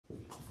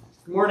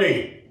Good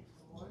morning.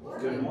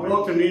 Good morning.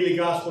 Welcome to Neely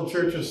Gospel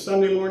Church's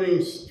Sunday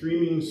morning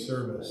streaming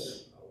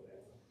service.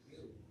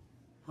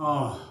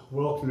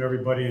 Welcome to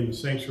everybody in the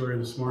sanctuary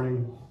this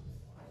morning.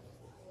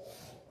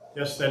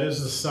 Yes, that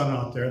is the sun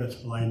out there that's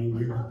blinding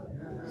you.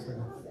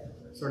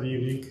 Sort of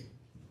unique.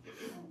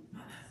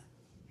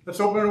 Let's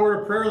open a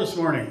word of prayer this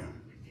morning.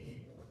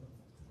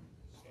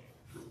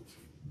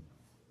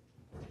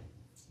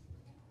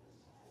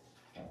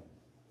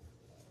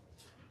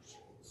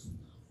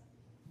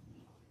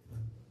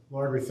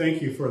 Lord, we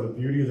thank you for the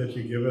beauty that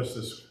you give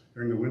us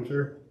during the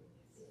winter.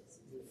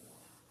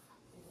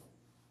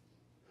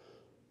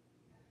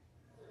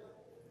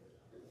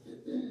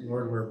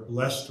 Lord, we're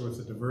blessed with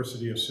the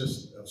diversity of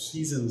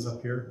seasons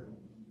up here.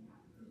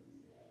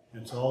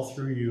 It's all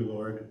through you,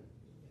 Lord.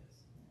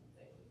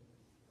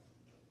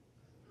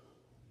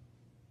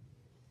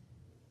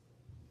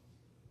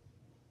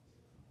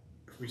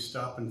 If we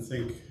stop and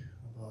think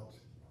about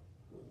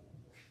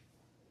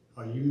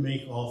how you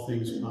make all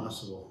things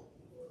possible,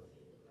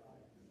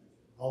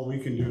 all we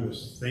can do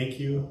is thank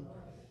you,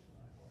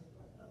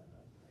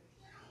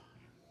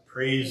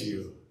 praise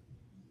you,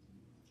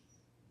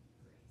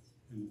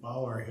 and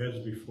bow our heads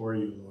before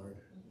you, Lord.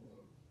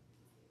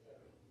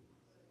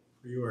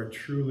 For you are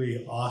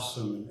truly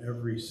awesome in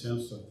every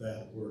sense of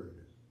that word.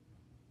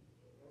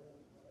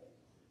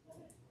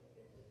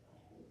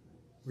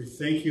 We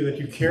thank you that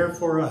you care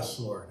for us,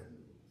 Lord.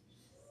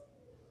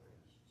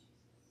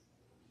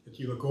 That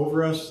you look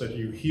over us, that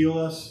you heal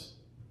us,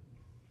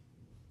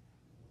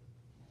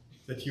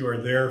 that you are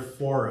there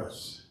for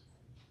us,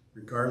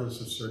 regardless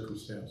of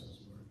circumstances,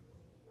 Lord.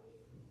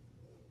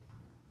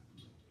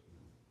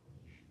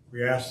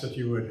 We ask that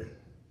you would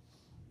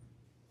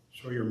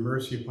show your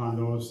mercy upon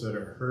those that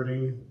are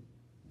hurting,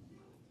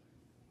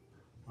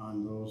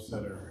 on those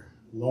that are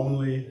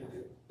lonely,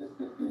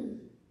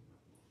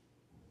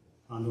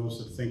 on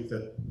those that think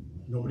that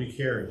nobody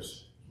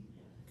cares,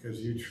 because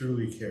you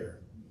truly care.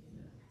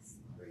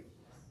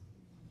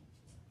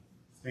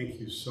 Thank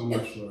you so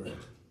much, Lord.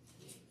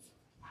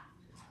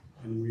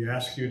 And we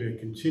ask you to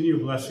continue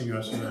blessing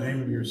us in the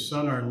name of your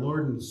Son, our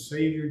Lord and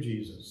Savior,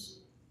 Jesus.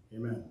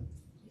 Amen.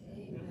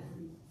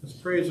 Amen. Let's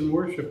praise and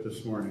worship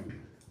this morning.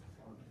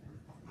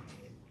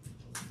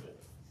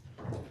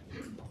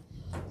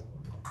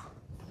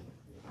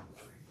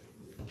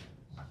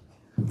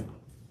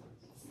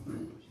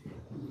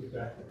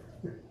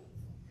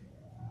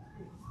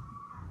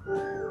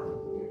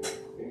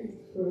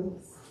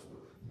 Brooks,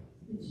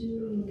 would you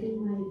look in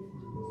my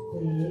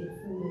bag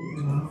for my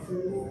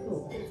glasses?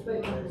 Oh, it's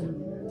right behind me.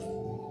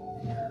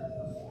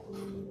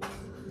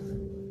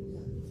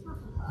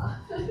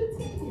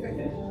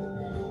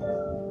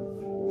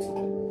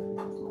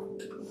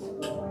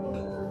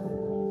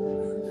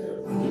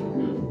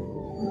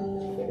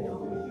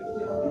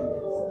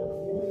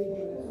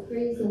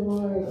 Praise the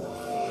Lord.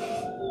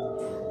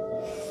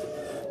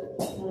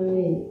 All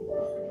right.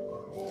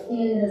 He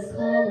has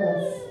called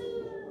us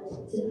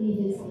to be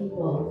his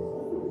people.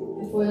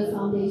 Before the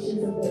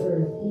foundations of the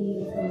earth, he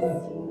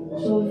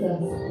chose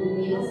us and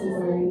made us his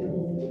own.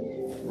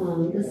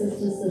 This is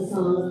just a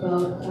song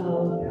about how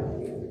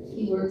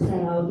he works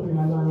that out in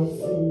our lives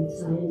in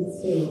time and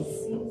space.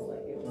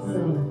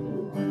 So,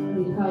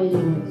 we probably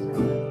know it.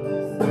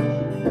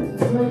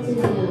 Let's run to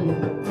the end.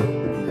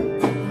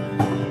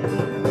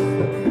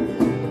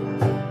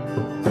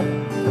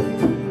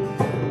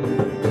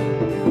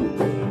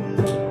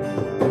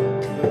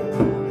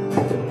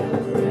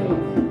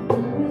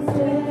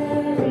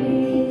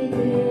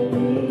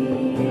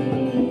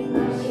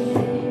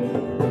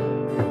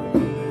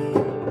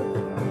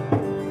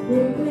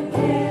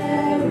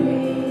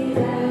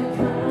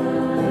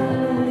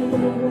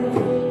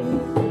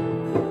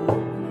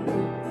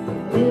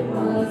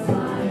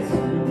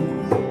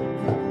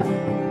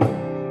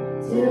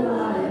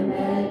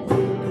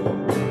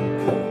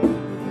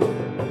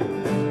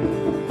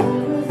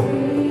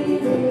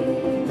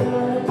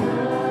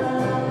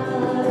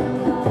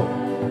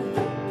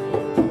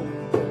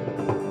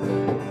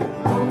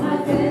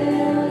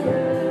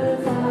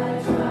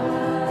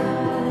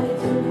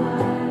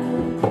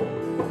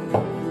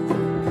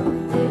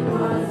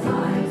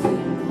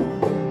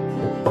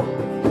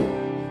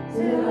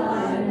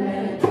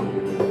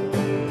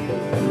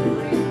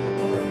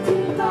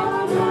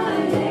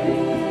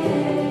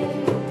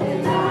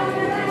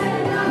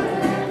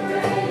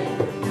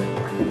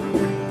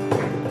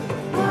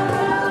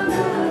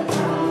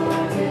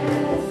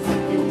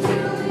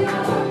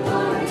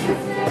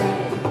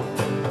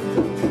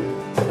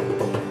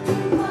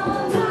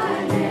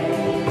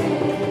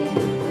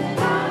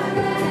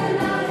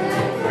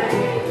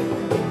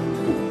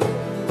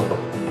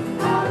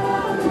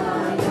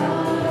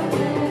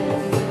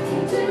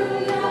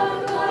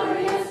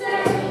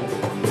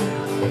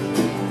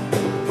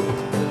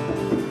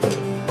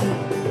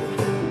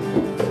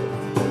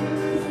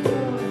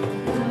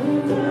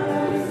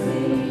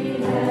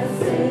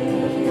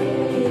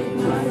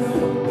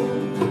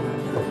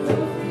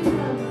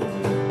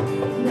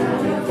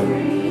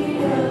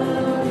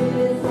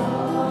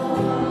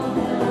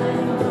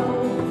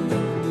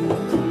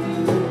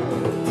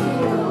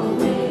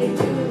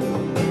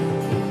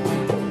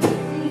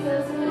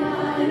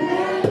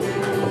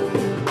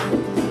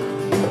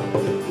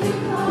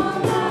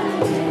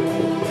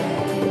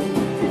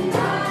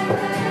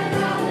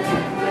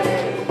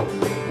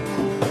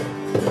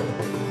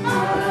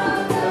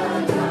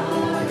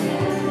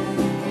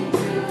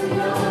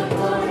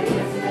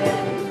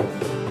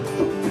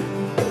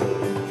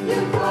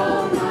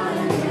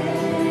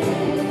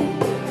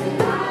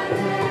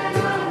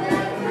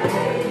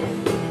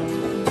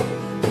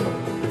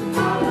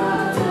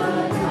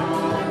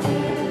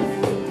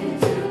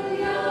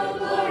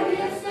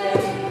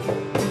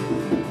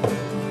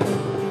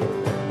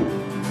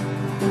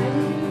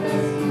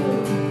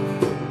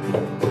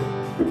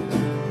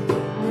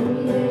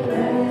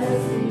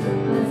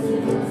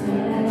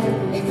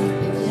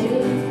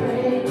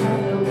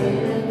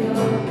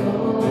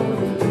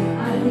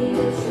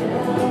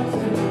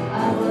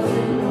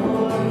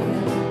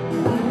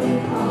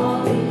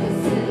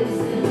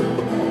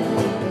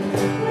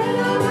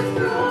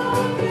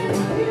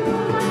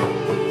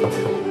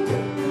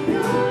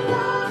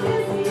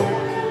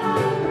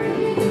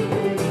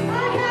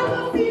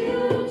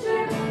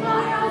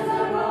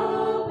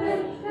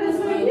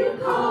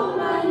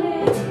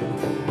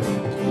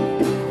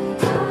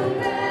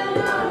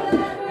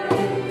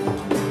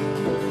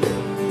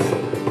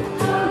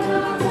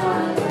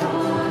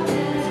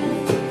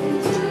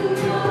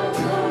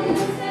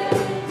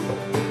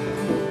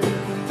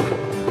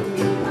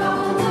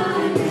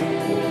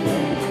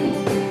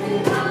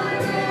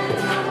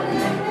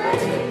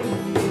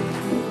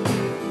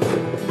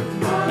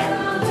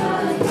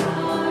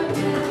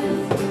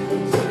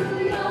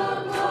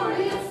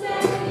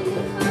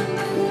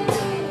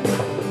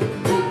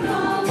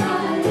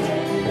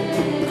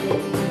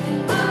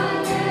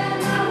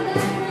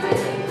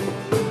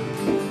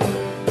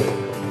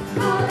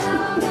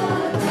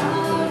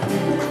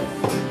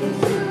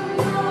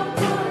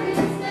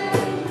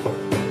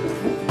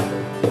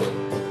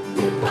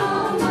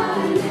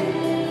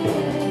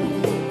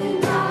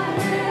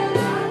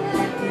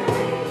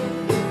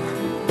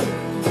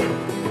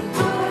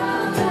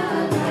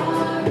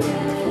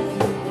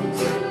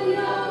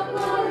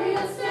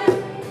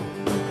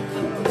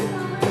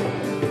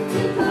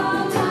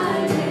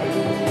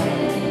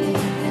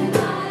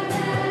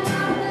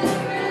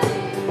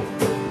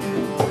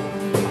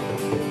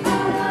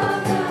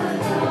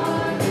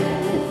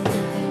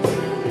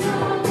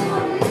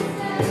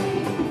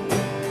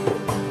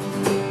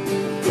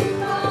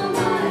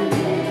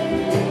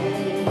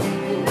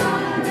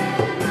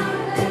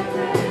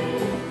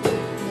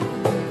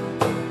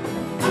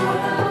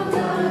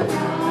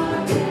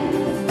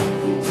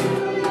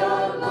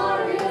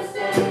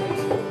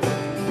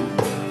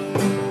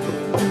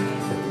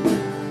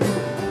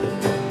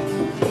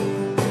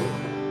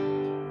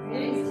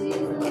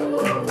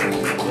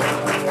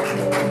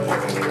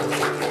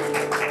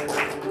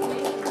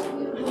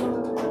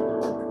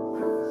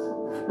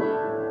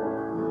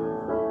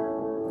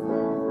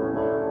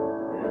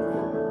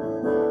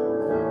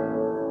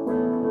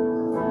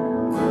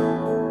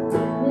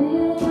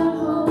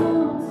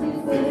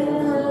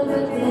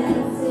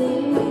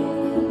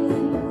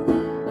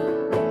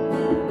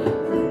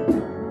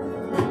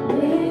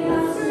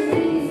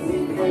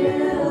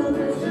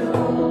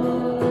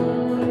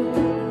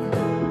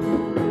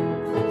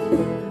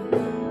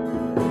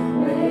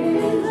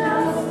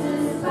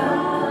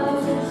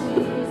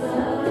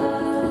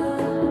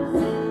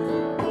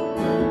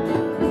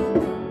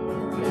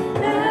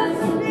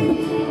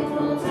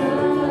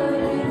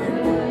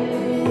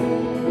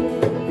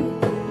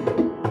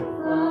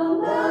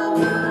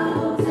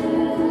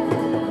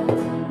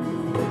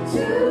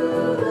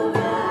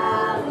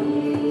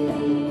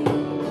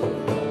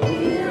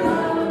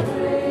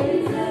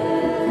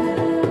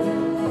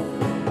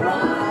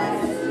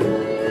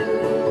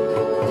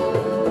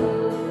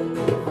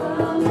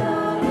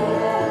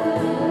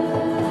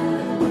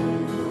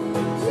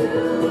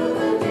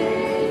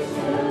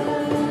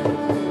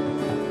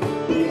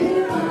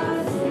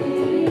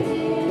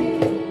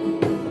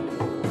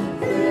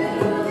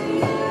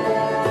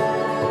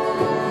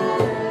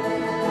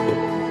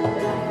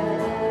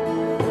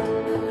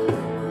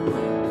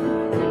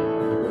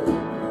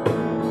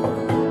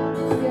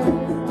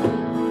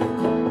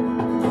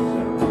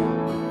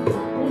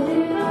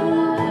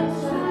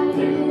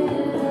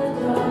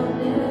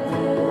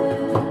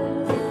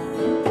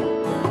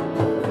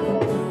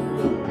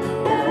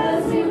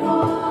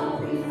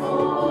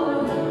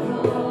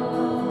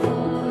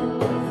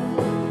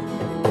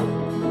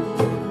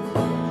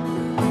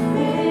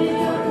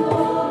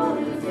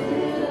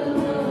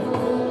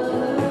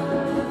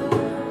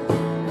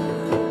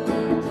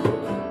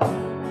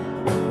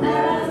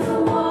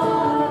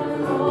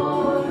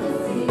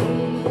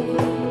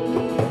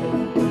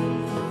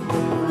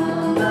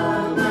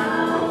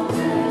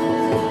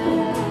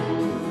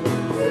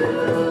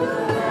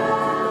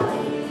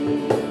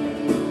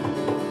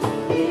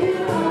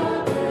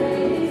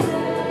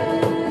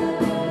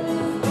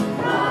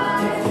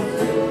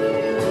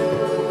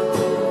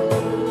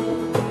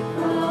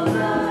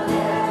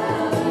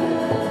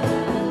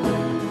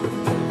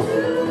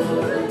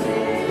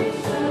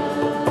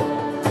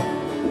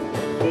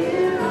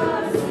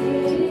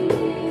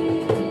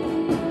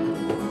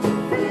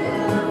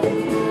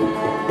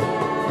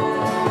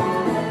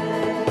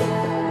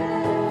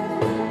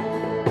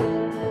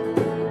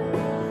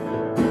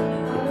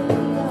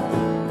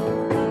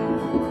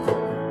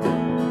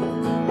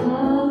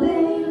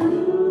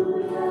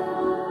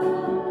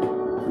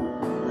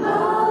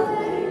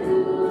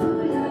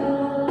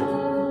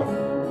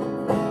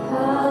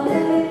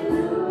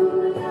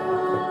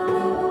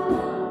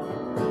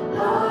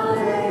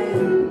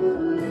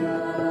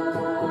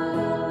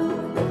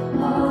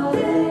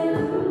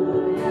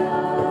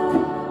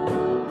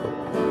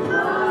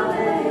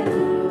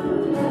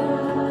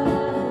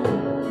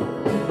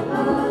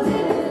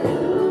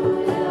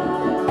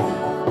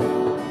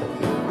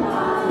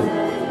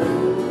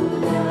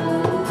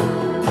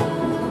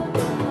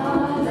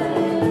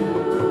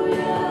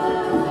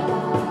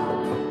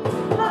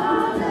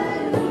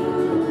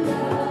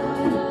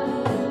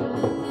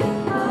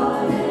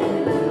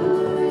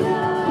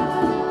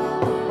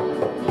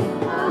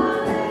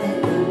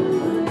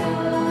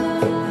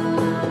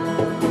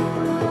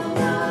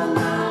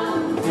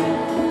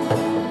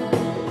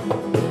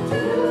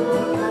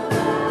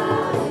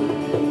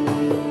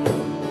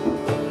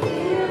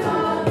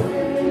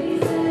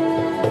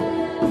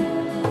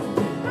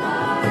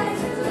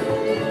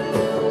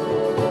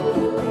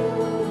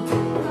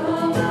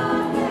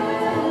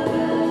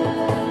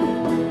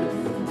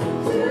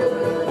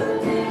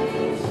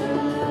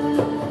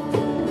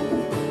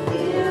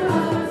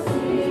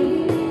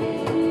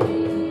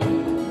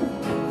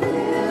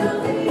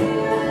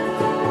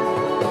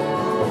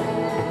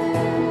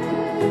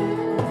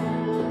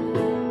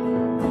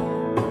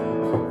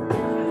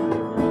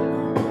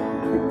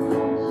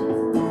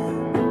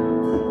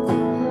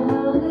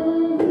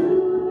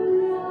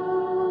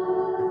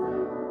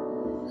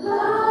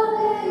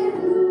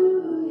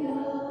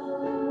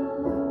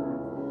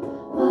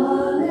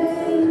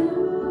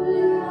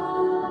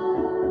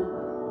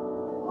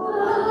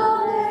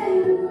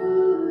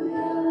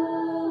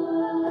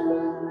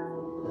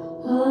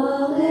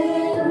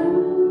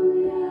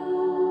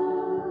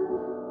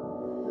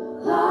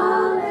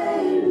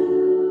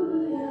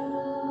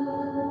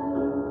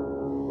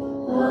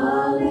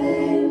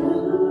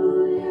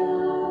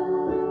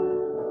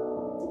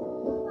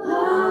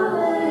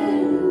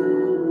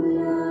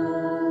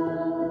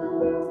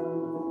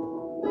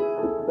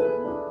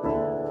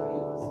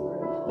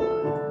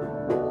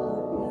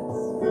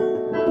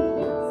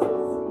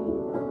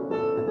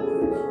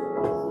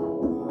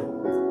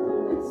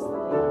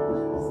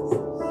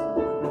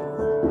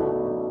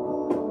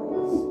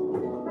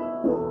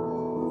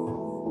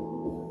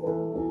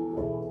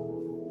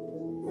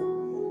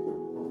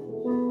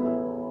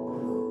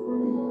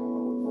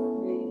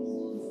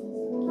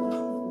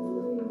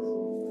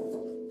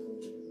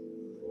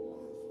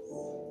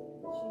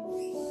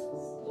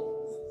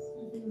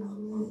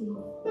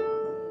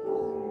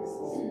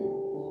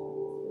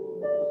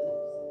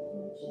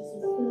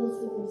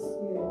 with your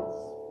spirit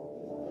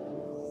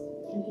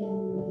again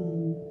and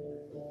again.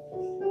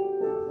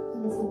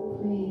 Fill us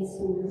with praise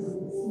from your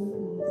hearts,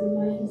 Lord God.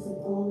 Remind us of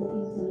all that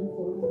you've done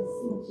for us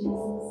in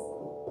Jesus.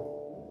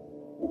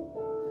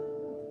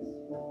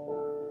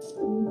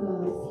 You,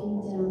 God, came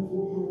down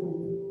from heaven,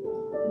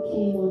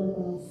 became one of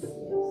us,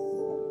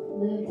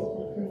 lived a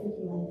perfect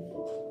life,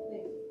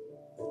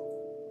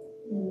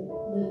 and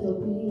lived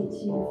obedient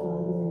to your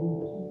Father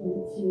and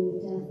went through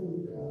death on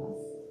the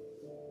cross,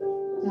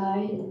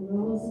 died and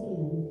rose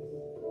again.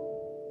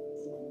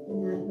 And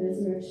that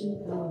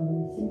resurrection power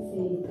through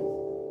faith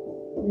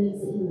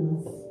lives in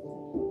us.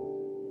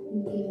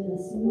 You've given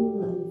us new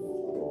life,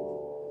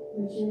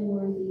 which you're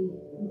worthy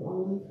of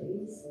all our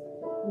praise.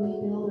 And we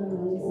build our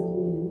lives on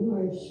you. You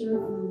are a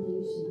sure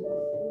foundation.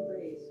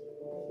 Praise.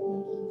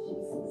 Thank you,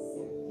 Jesus.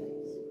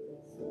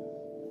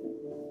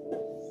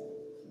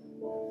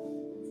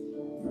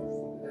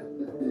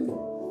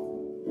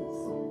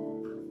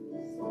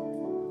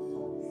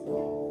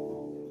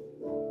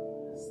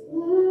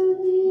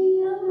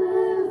 Worthy of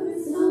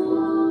every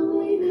song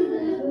we could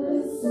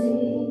ever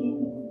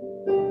sing.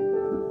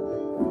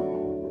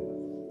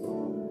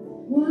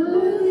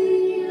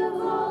 Worthy of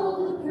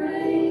all the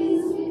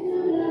praise we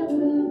could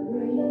ever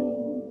bring.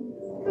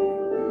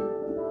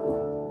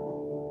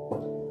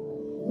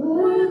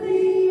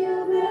 Worthy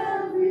of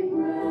every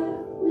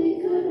breath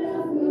we could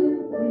ever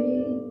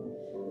breathe.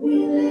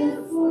 We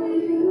live for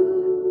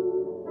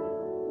you.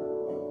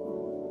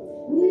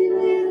 We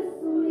live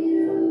for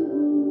you.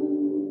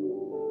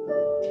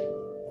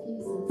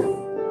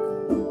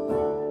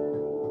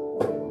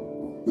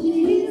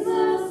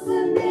 Jesus,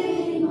 the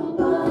name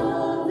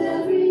above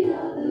every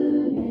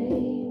other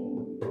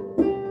name.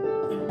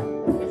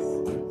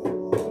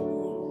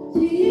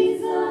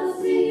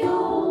 Jesus, the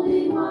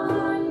only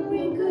one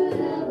we could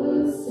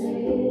ever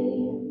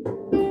save.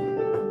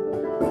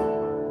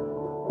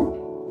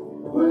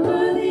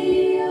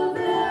 Worthy of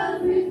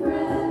every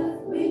breath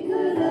we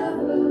could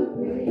ever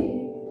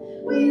breathe.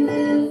 We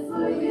live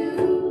for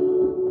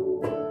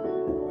you.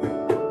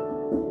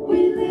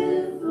 We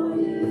live for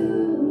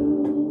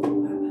you.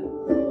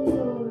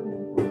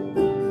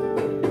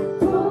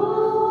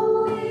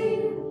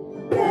 Holy,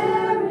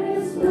 there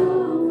is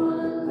no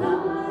one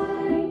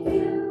like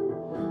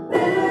you.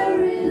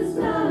 There is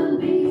none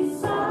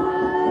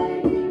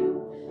beside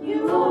you.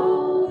 You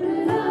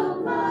open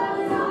up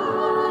my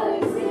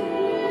eyes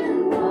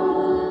in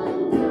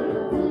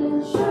wonder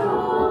and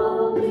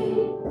show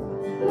me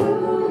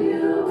who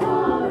you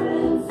are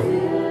and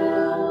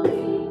fill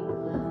me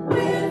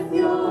with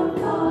your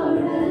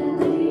heart and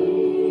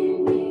lead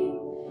me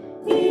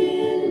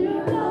in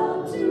your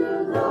love to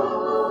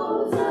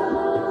those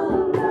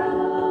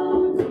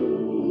around me.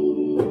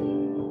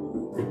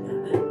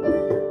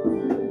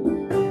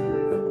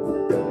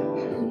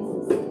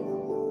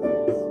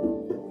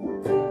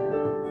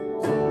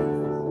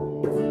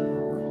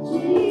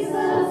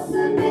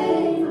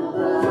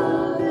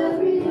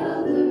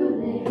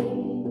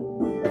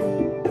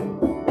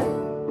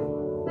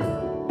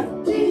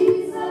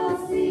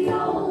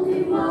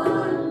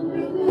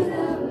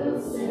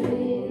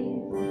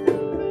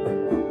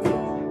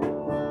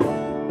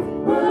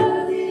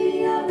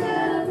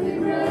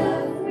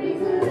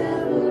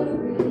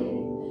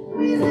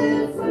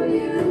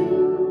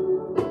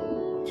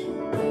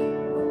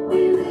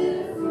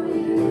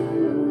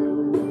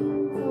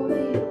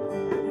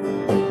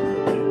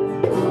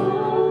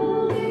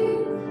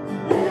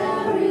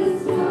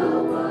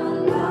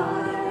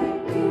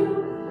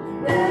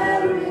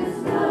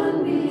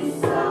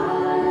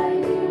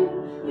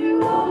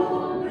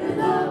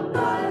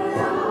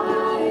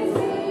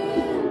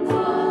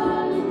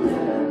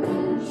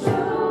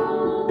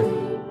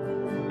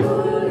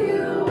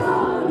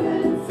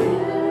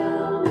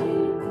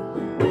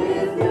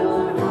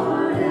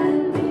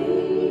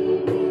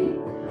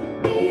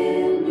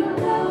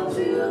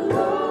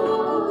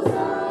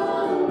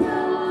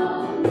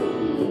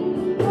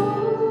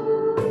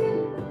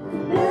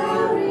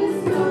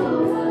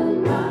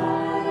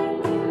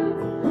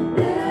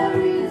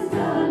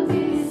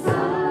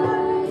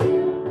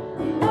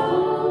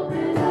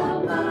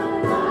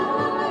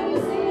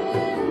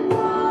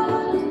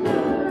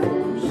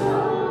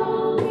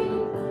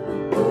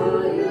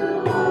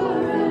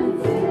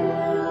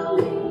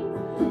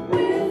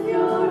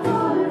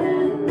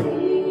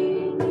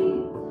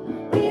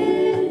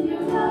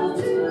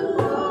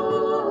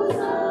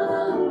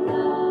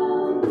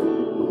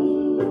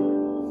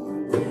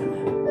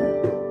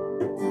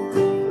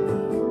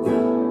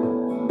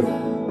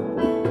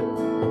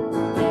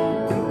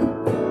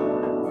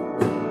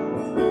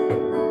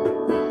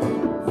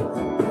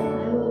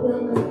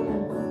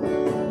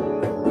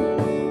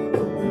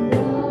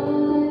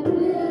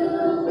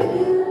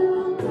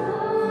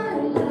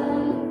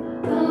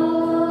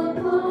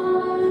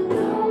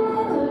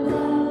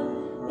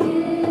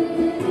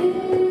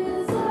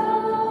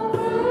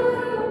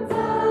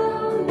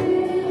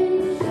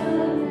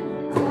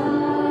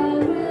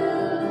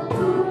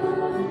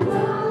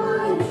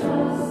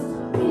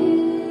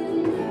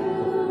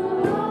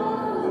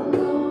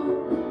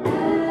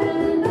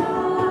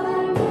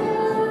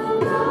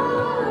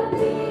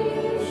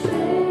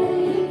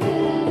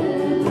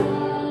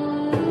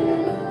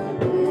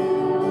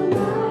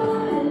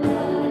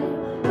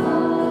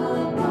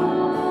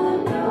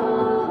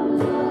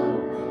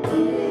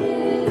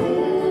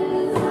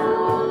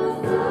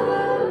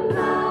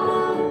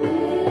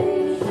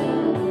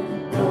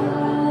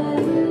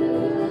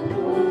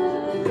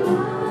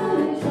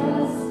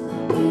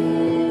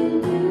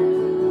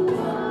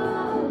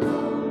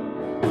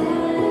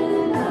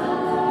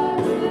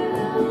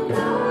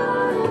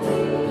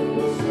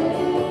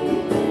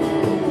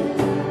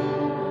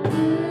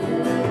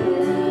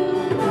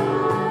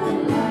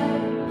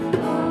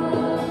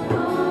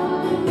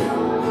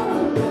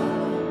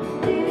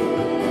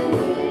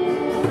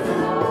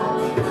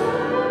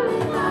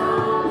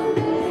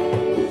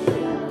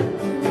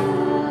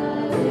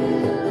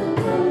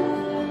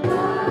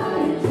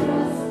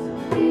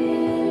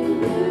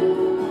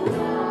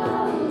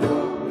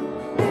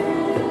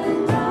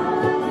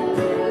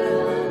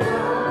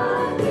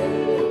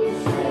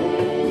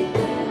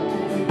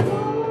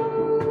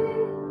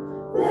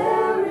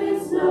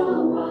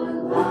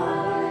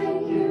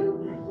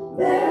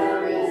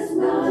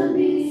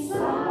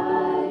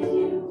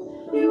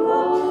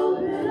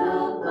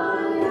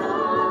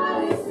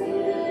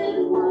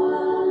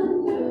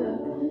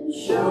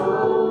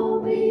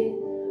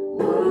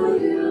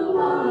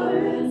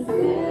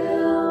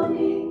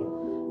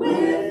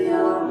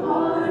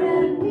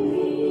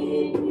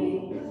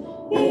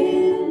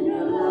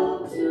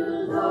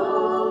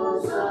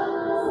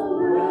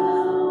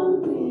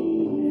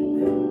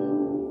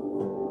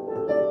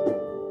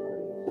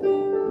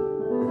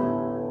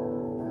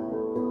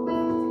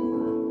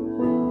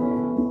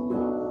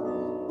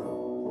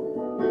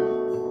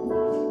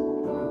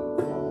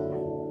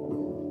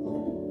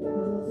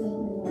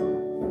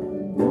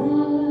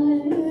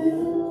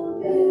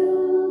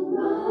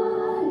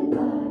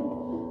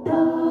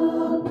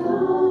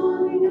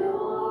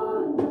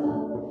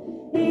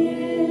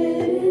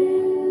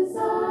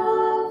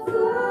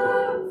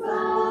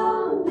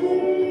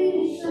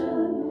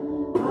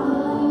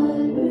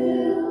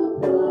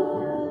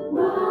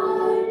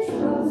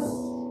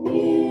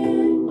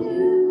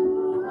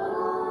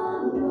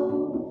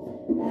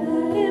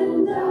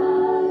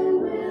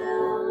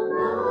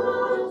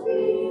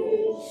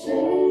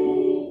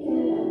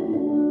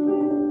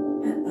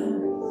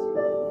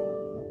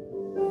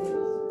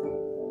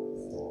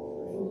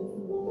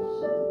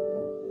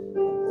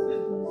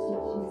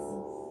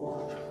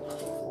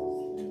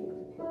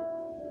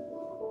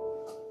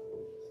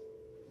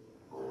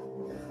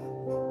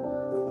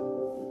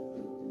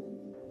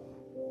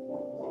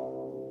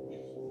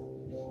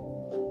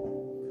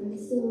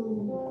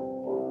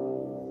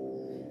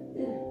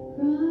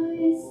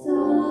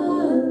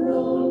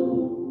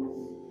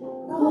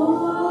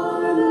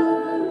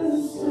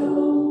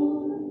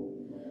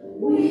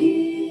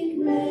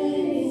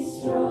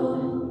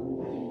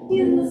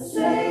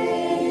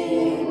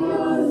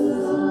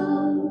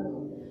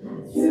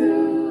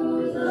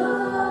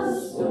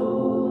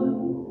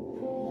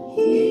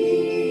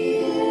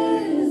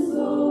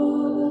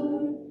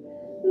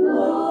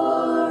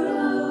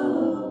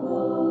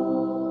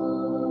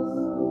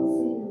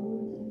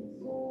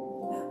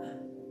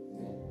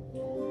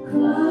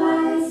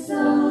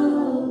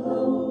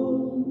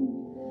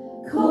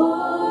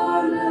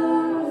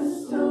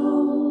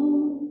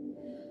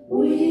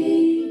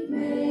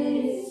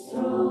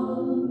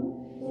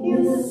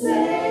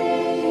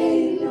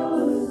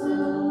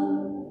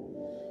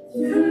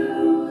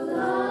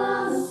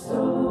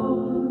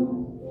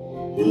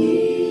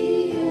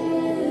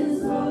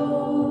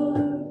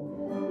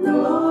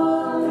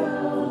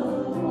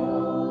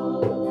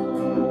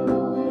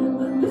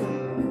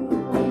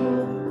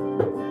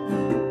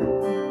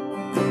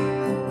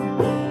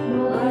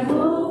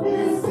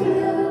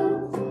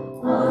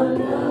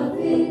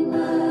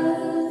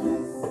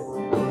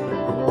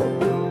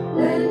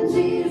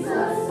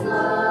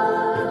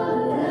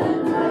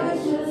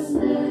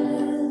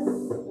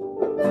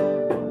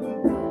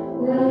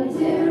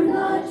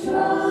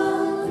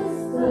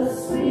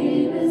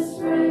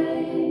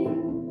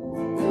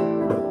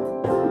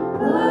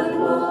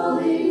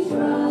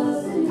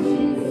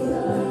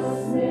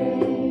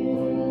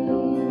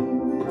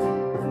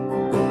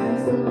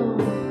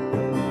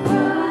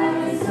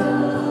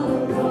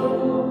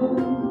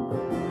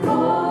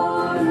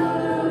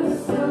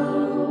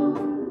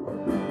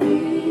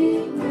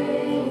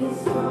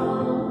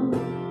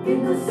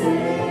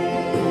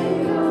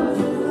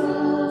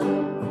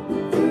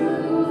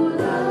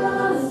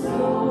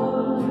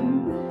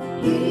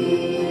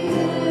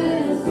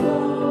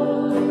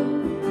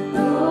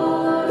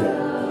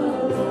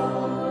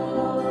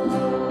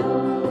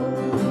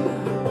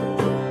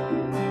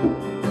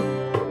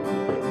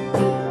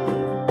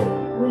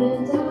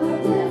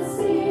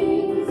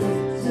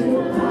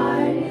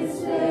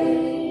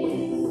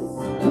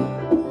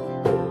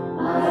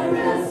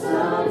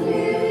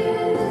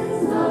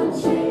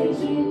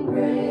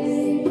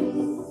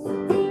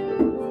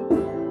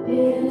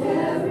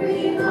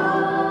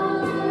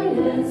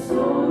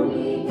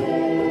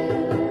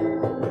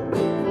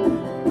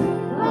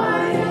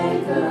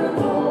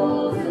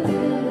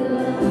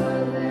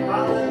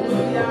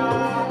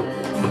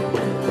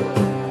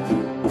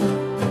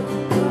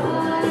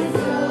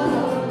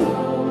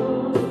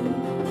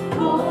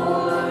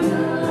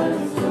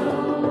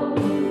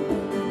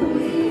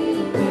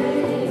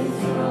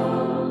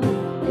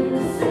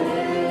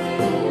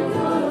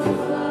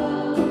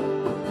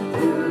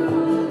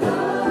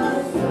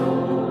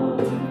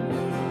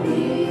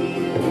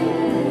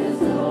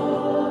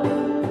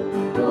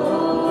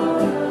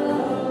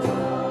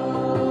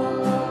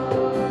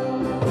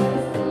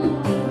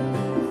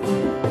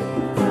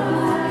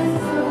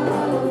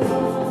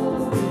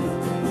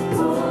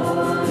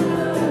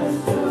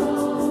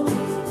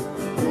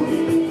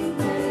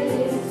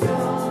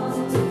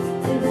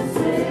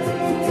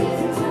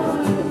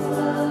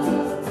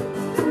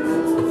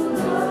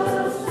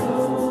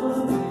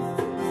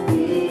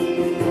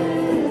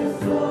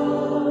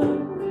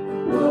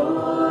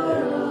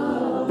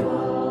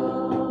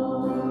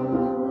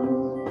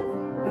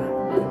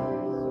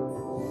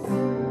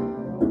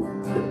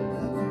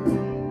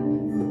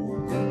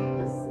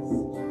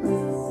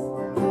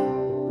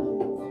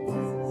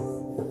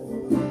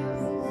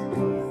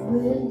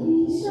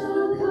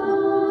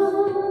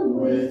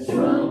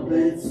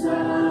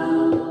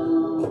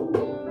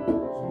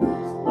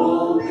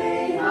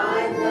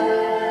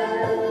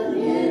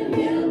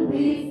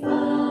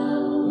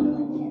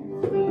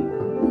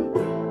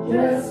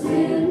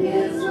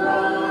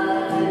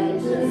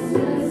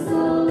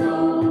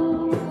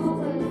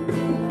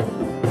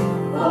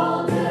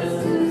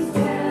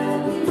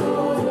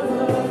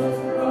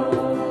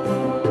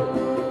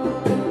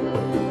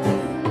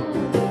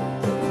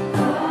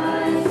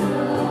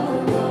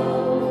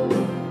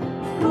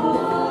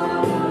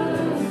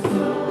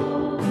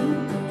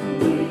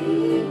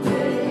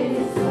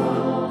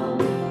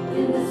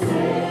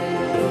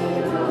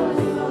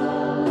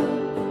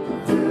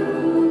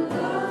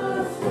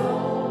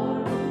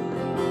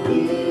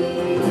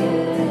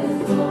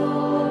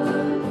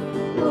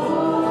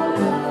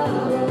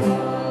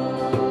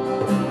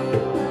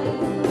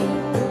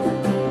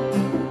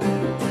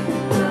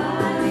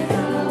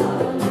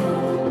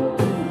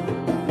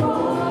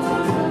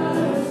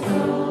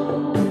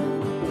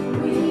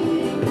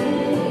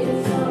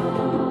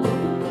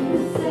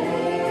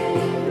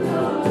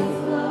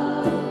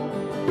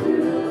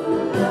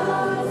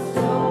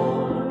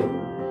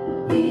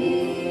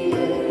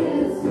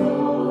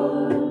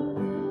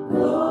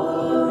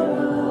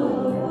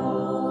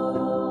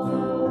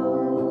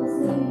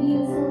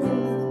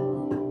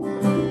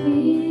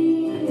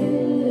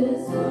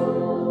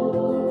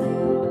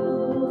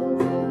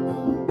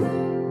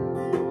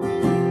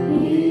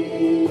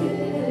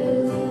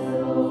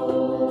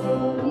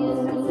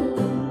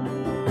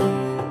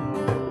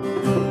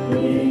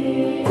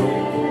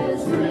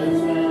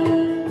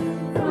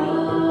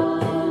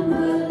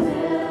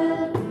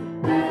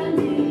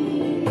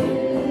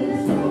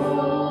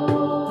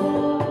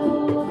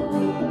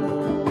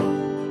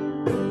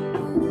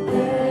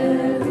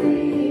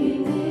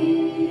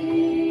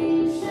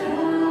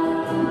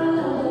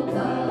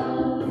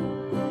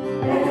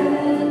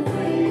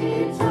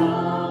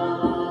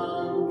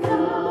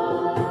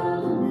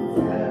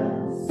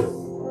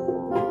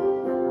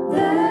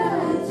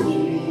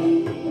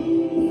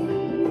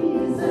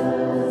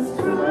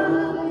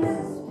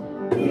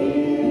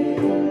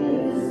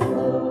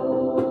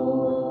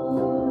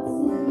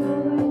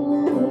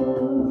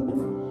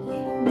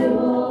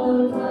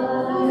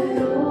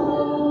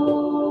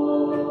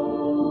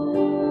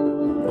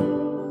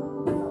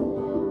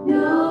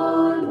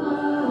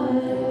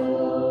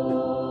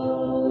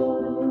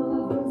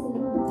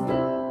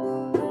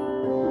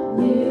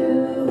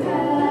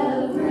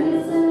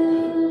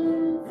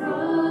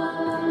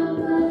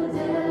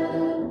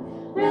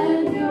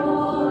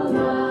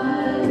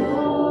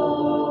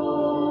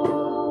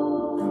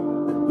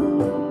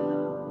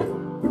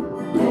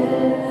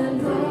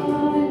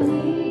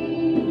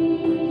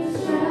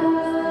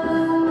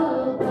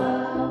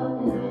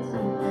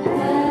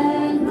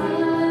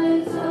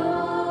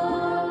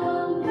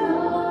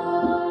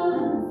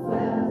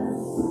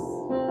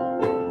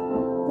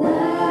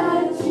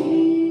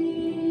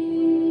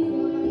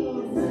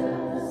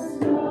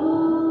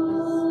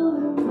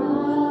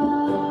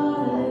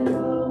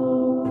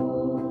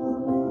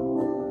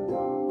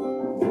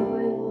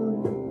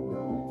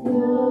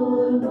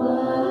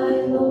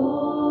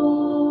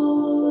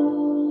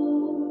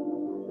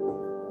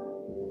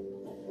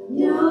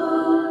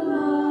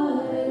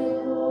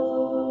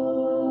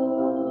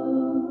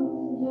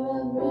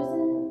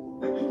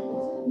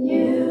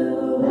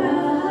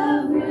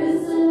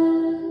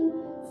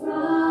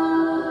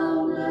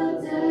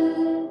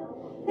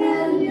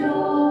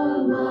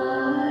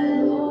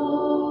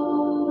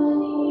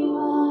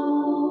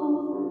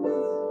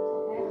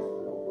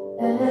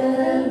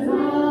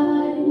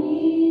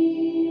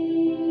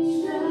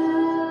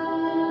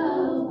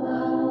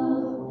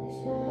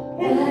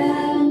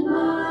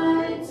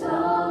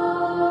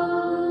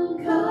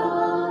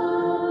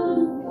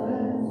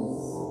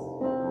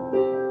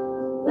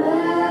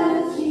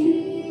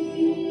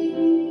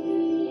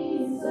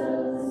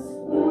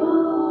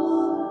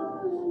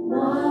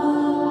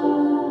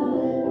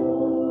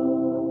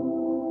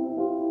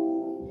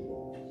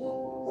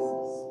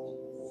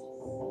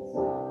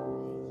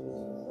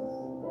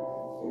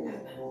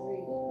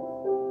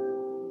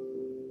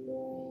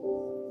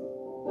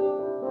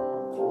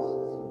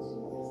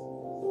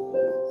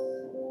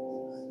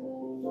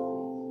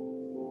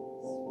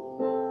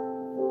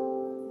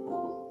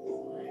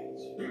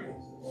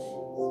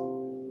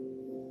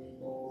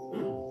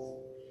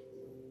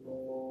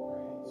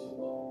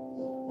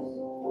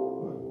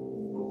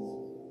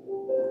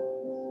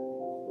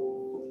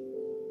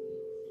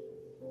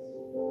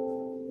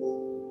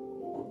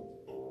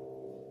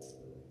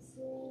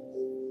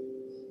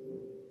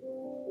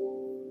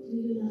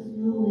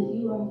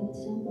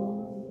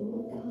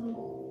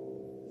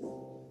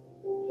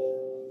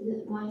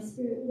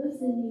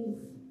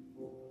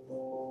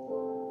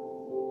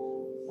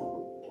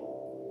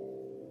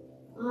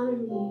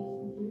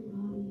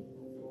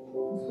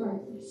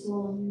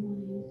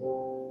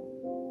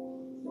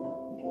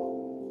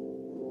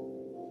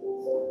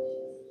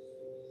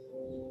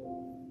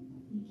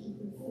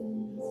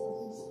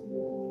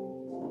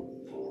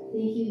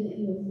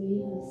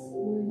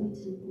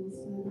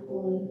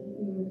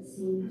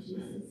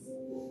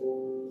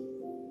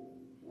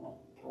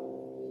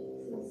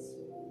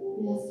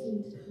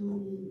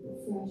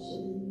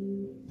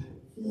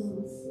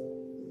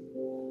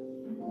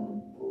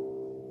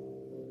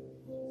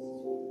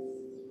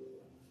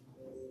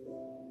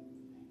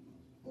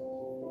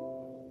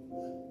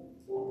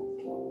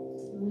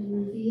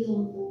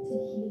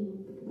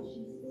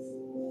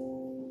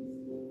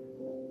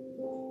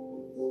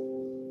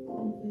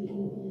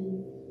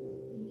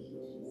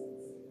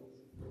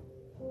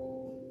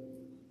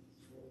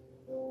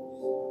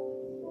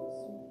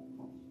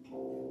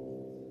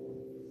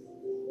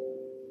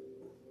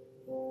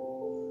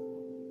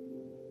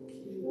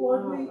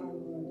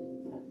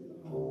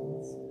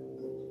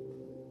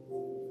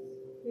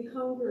 We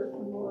hunger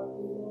for more of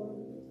you, Lord.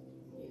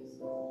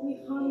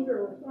 We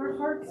hunger. Our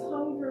hearts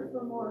hunger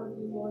for more of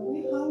you, Lord.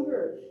 We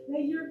hunger.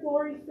 May your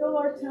glory fill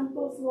our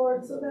temples,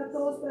 Lord, so that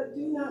those that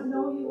do not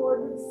know you, Lord,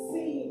 would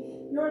see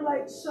your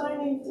light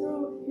shining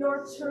through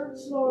your church,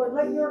 Lord.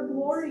 Let your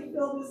glory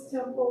fill this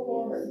temple,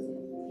 Lord.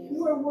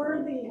 You are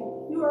worthy.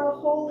 You are a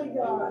holy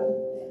God.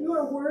 You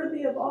are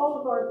worthy of all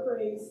of our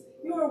praise.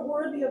 You are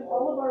worthy of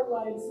all of our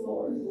lives,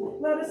 Lord.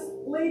 Let us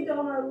lay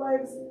down our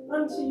lives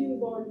unto you,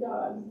 Lord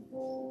God,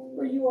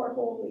 for you are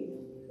holy.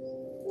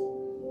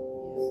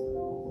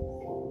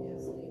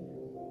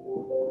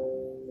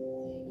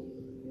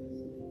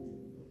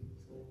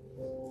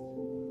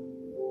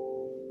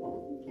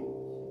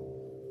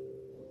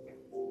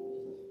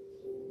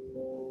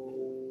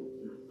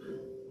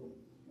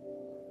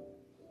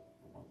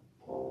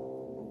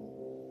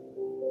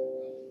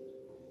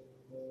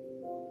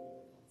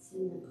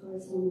 Sing that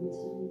chorus one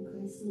more time.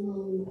 Christ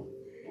alone.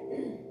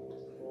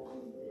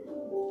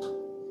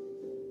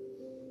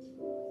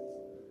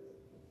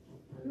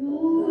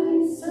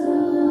 Christ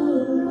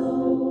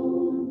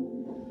alone,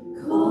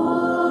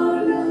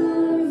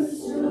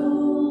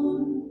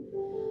 cornerstone,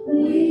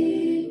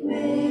 weak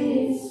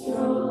made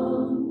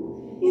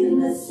strong in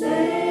the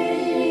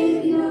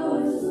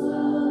Savior's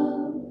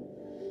love.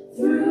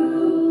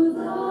 Through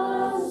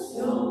the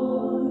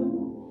storm,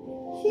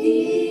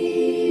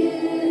 He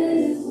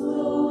is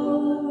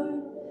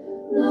Lord,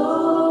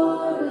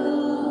 Lord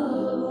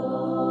of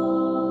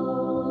all.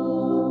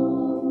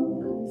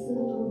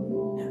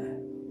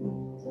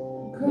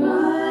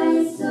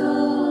 Christ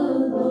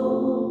alone,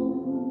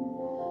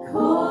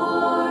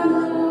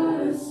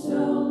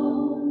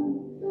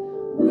 cornerstone,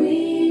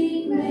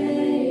 weak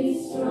made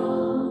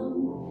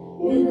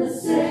strong in the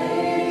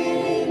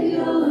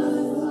Savior's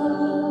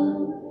love.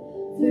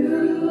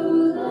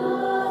 Through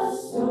the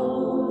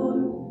storm,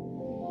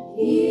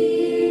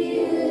 He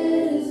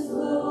is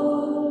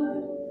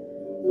Lord,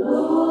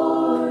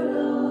 Lord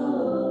of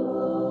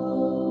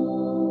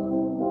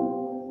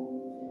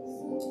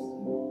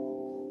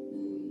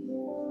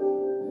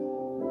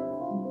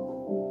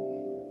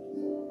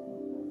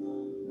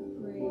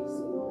Praise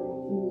you,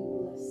 Lord. We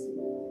bless you.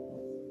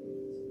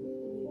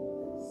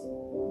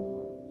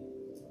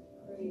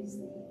 Praise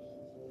you.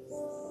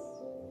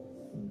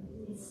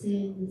 Let's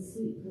stay in the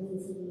sweet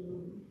presence of the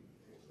Lord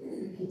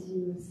and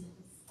continue our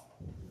service.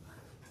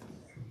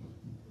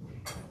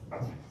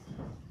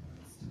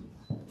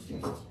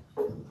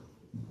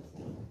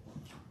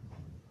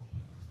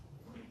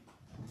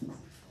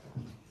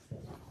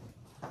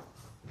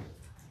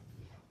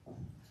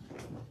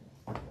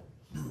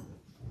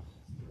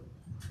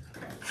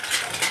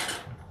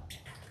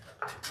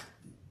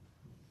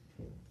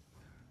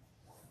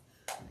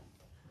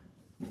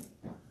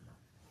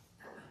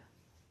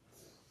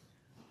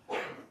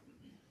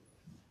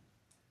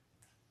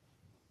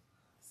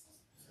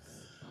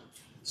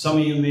 Some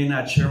of you may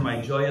not share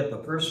my joy at the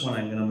first one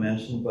I'm going to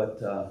mention,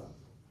 but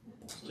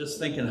just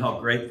thinking how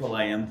grateful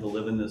I am to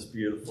live in this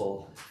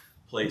beautiful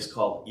place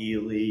called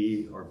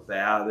Ely or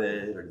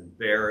Babbitt or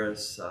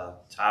Barris,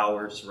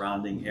 Tower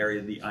surrounding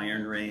area, the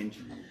Iron Range.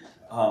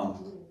 I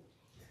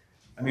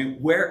mean,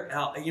 where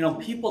else, you know,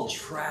 people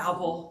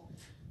travel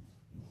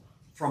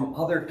from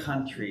other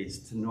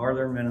countries to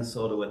northern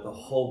Minnesota with the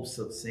hopes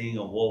of seeing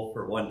a wolf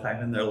for one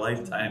time in their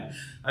lifetime.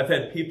 I've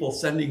had people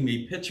sending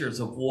me pictures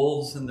of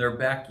wolves in their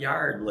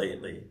backyard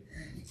lately.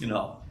 You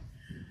know,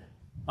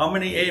 how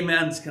many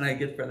amens can I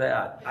get for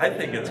that? I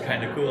think it's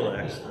kind of cool,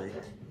 actually.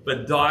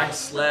 But dog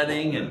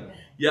sledding, and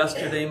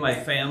yesterday my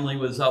family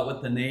was out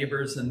with the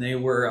neighbors and they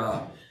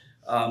were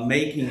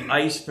making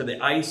ice for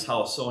the ice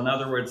house. So in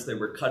other words, they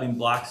were cutting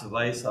blocks of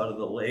ice out of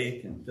the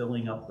lake and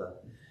filling up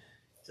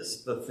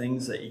just the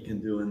things that you can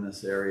do in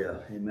this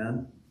area.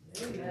 Amen?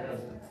 Amen.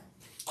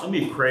 Let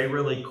me pray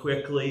really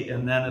quickly,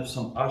 and then if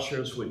some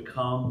ushers would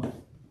come,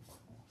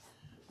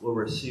 we'll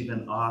receive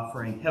an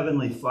offering.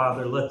 Heavenly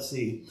Father, let's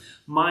see.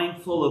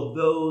 Mindful of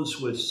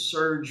those with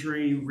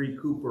surgery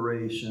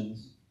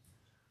recuperations.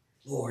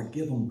 Lord,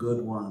 give them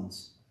good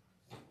ones.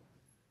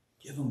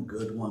 Give them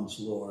good ones,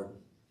 Lord.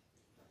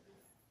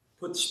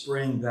 Put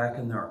spring back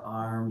in their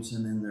arms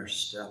and in their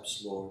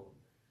steps, Lord.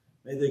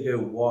 May they go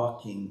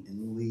walking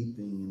and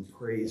leaping and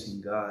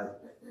praising God.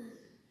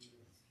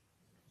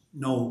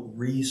 No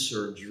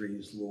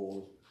resurgeries,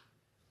 Lord.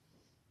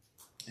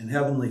 And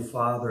Heavenly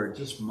Father,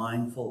 just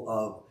mindful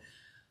of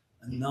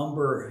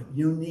a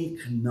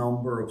unique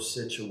number of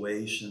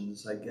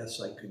situations, I guess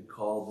I could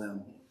call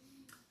them,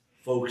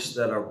 folks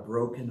that are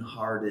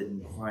brokenhearted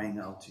and crying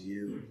out to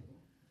you.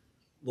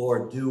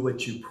 Lord, do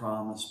what you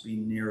promised, be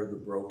near the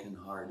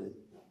brokenhearted.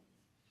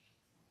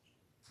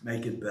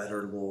 Make it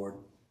better, Lord.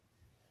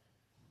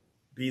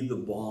 Be the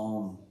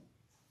balm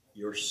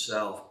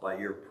yourself by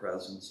your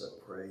presence, I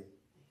pray.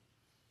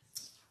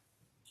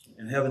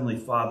 And Heavenly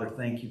Father,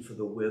 thank you for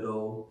the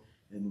widow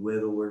and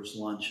widower's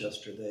lunch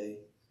yesterday.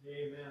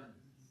 Amen.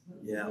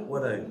 Yeah,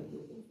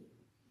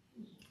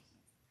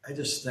 I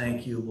just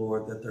thank you,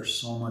 Lord, that there's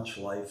so much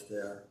life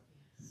there.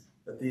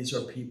 That these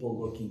are people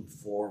looking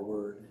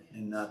forward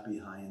and not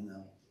behind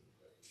them.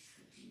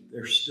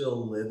 They're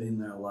still living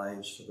their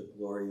lives for the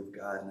glory of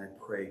God, and I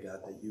pray,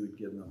 God, that you would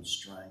give them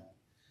strength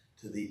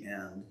to the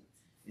end.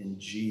 In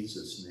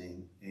Jesus'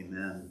 name,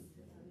 amen.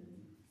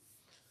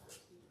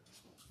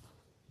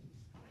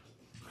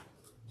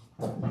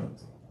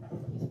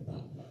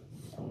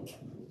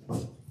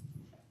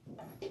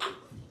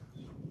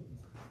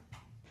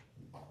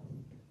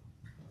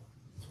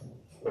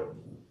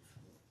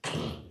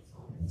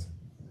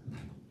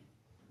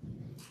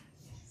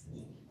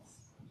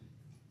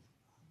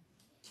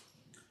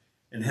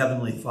 And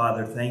Heavenly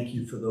Father, thank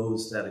you for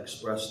those that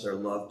express their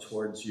love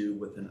towards you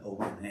with an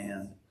open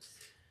hand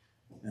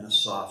and a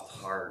soft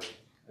heart.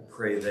 I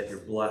pray that your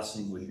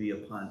blessing would be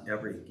upon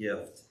every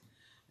gift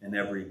and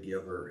every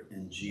giver.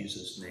 In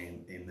Jesus'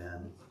 name,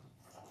 amen.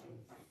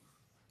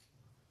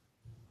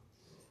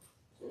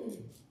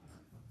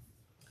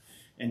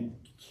 And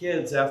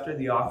kids, after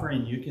the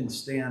offering, you can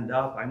stand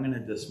up. I'm going to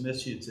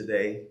dismiss you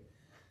today.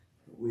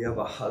 We have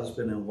a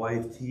husband and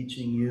wife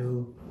teaching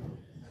you,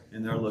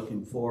 and they're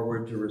looking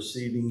forward to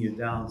receiving you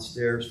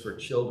downstairs for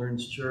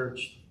children's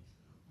church.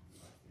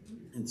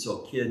 And so,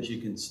 kids, you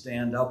can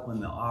stand up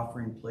when the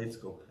offering plates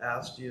go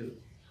past you.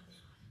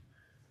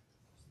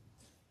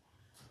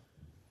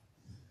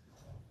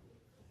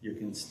 You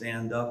can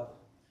stand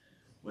up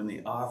when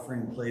the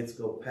offering plates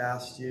go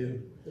past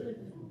you.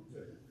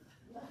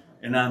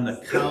 And on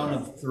the count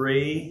of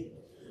 3,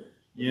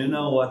 you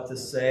know what to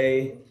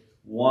say.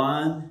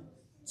 1,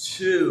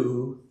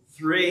 2,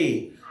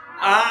 3.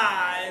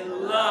 I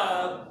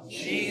love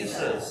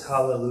Jesus.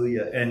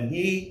 Hallelujah. And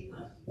he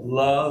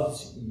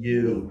loves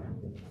you.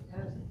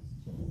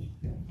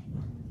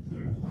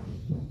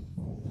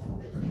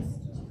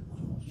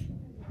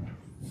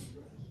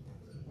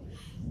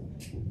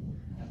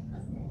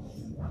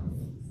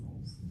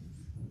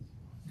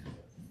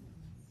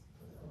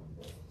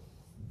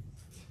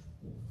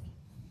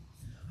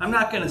 I'm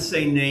not going to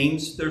say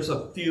names. There's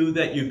a few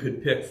that you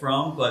could pick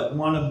from, but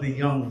one of the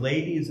young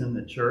ladies in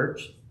the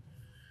church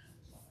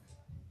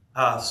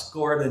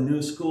scored a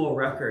new school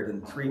record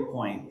in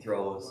 3-point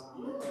throws.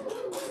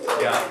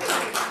 Yeah.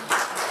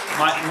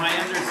 My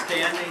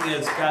understanding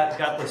is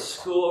got the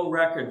school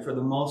record for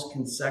the most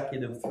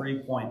consecutive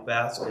 3-point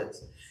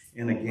baskets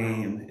in a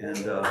game.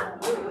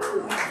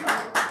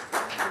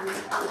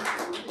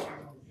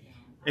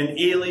 And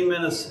Ely,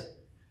 Minnesota.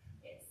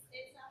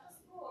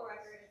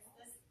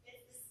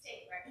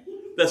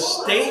 The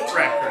state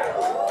record.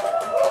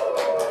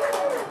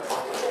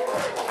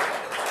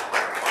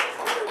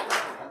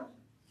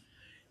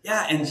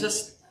 Yeah, and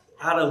just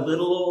out of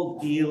little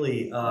old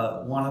Ely,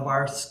 one of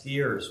our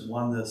skiers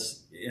won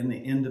this in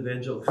the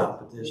individual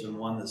competition,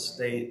 won the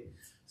state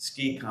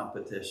ski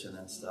competition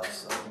and stuff.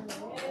 So.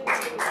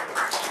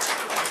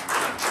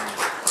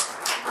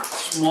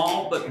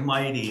 Small but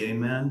mighty,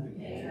 amen?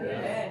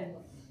 Amen.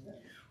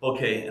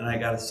 Okay, and I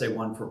got to say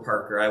one for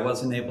Parker. I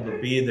wasn't able to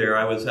be there.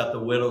 I was at the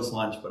widow's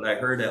lunch, but I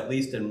heard at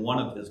least in one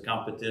of his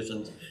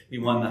competitions, he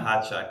won the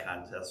hot shot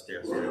contest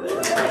yesterday.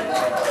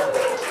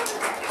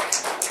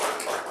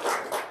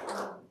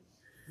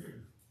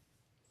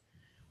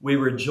 We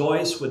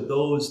rejoice with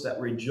those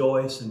that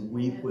rejoice and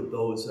weep with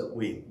those that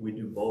weep. We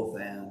do both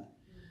and.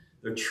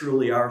 There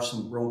truly are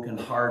some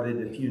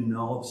brokenhearted. If you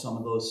know of some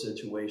of those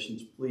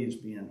situations, please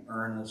be in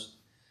earnest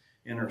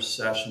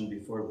intercession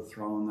before the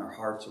throne. Their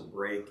hearts are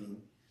breaking.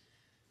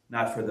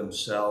 Not for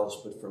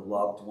themselves, but for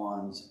loved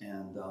ones,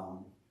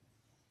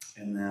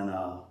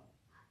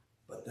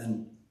 but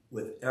then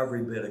with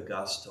every bit of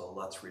gusto,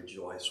 let's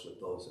rejoice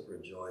with those that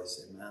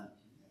rejoice. Amen.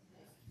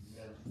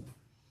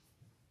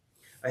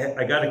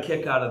 I got a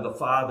kick out of the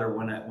father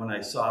when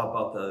I saw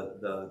about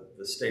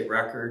the state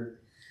record.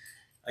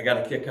 I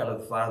got a kick out of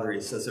the father. He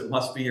says it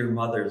must be your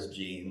mother's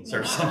genes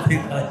or something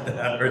like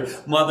that, or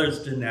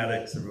mother's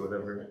genetics or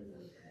whatever.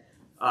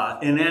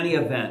 In any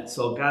event,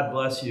 so God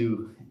bless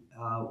you.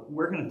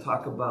 We're going to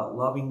talk about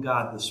loving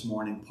God this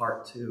morning,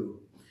 part 2.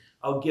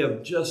 I'll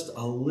give just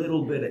a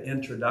little bit of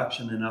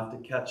introduction, enough to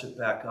catch it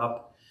back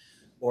up,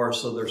 or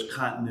so there's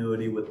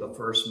continuity with the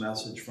first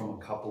message from a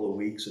couple of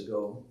weeks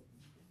ago.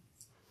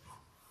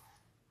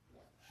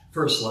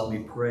 First, let me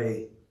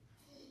pray.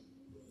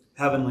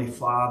 Heavenly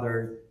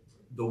Father,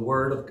 the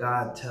Word of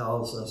God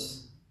tells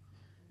us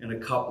in a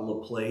couple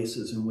of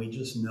places, and we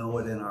just know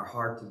it in our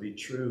heart to be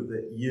true,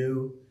 that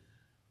you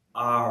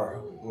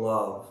are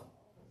love.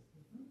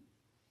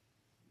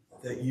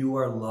 That you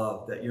are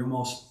love, that your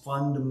most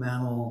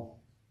fundamental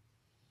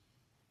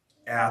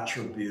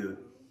attribute,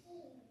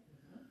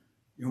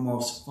 your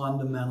most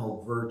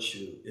fundamental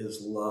virtue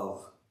is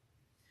love.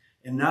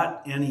 And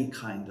not any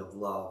kind of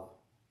love,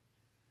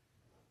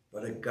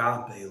 but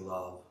agape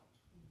love,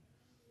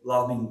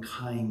 loving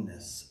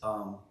kindness,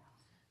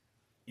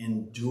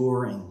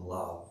 enduring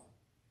love,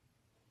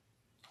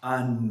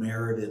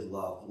 unmerited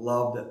love,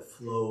 love that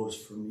flows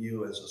from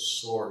you as a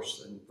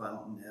source and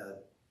fountainhead.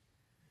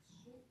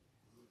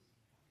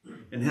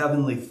 And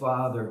Heavenly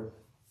Father,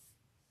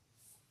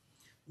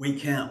 we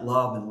can't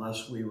love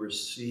unless we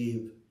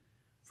receive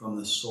from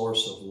the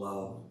source of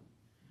love.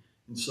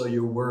 And so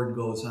your word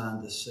goes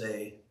on to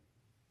say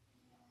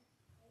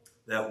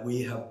that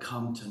we have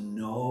come to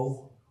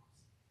know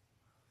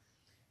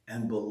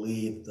and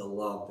believe the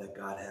love that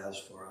God has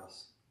for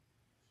us.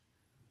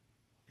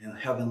 And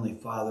Heavenly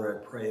Father,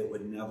 I pray it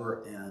would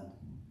never end,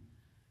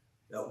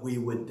 that we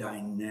would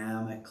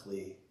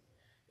dynamically,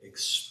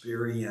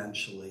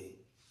 experientially,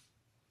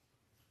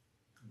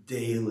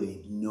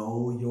 daily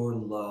know your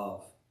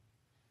love,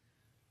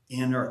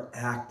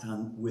 interact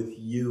with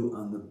you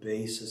on the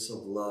basis of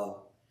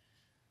love,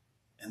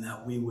 and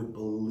that we would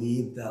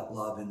believe that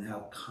love and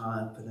have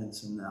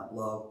confidence in that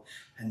love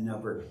and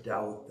never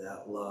doubt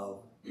that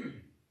love.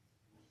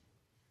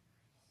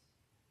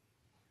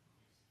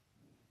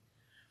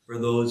 For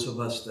those of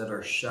us that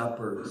are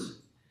shepherds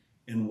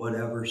in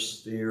whatever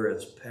sphere,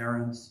 as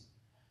parents,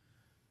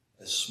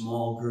 as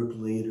small group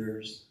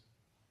leaders,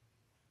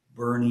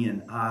 Bernie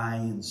and I,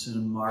 and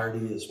soon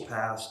Marty as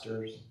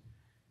pastors,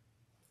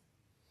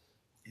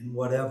 in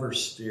whatever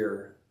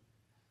sphere,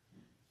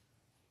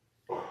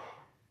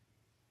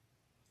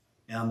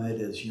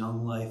 Emmett as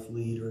Young Life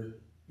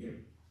leader,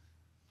 and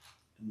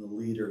the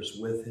leaders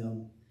with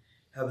him.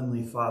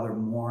 Heavenly Father,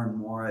 more and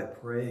more I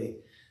pray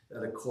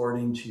that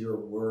according to your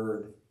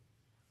word,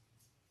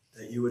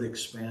 that you would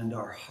expand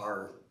our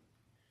heart,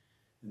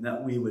 and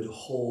that we would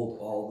hold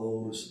all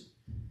those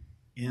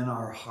in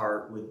our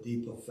heart with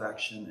deep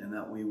affection, and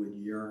that we would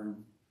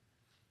yearn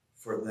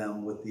for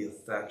them with the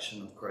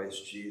affection of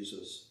Christ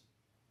Jesus.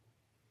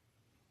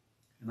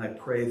 And I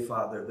pray,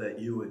 Father, that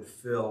you would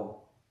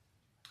fill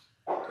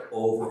to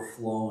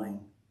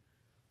overflowing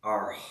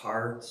our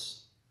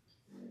hearts,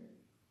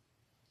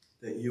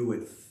 that you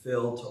would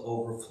fill to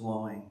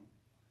overflowing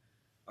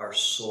our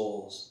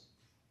souls,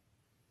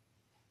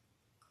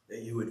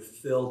 that you would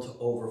fill to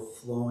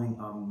overflowing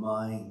our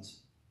minds,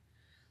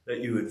 that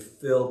you would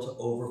fill to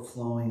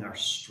overflowing our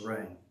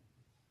strength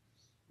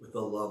with the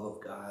love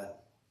of God,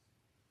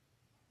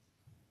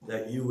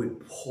 that you would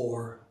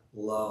pour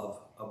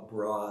love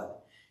abroad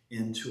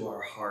into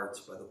our hearts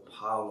by the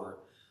power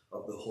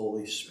of the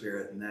Holy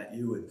Spirit, and that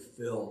you would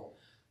fill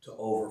to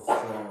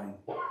overflowing,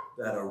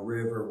 that a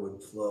river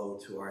would flow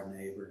to our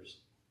neighbors.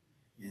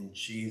 In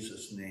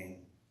Jesus'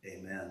 name,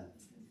 amen.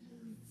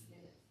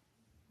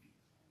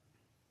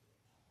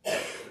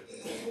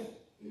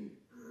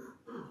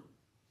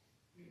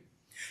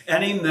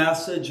 Any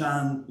message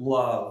on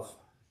love,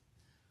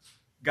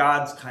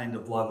 God's kind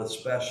of love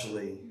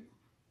especially,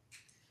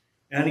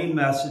 any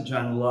message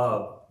on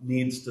love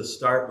needs to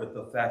start with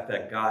the fact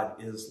that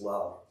God is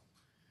love.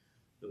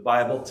 The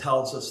Bible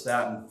tells us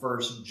that in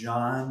 1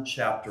 John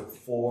chapter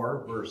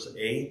 4, verse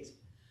 8,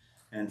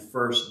 and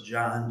 1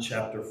 John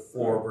chapter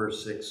 4,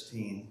 verse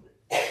 16.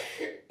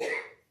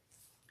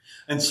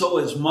 And so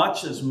as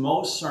much as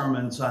most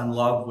sermons on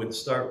love would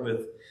start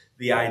with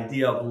the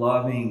idea of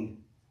loving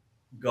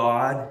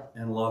God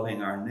and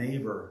loving our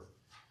neighbor,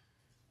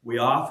 we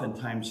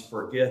oftentimes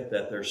forget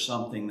that there's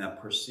something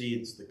that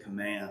precedes the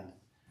command,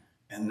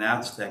 and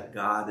that's that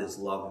God is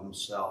love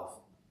himself.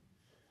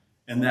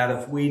 And that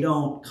if we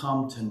don't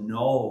come to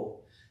know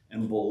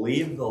and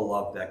believe the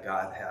love that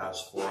God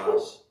has for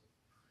us,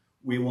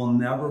 we will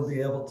never be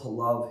able to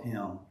love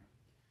him,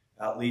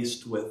 at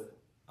least with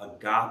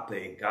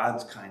agape,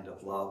 God's kind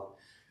of love,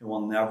 and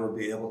we'll never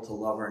be able to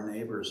love our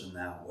neighbors in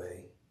that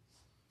way.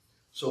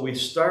 So we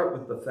start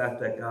with the fact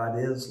that God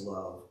is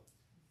love.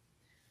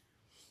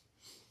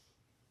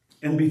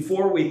 And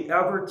before we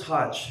ever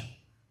touch,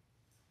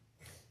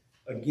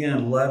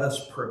 again, let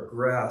us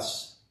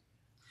progress.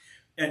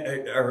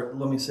 Or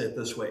let me say it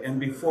this way. And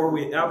before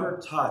we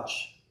ever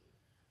touch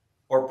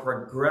or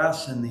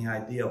progress in the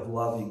idea of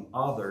loving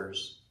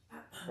others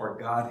or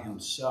God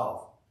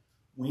himself,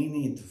 we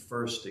need to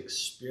first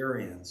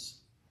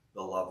experience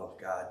the love of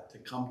God, to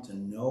come to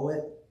know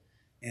it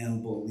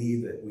and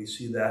believe it. We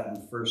see that in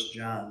 1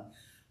 John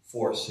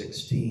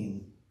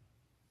 4:16.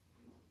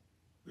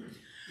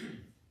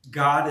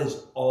 God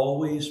is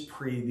always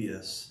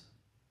previous.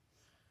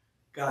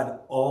 God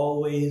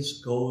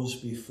always goes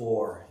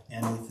before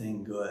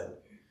anything good.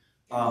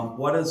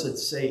 What does it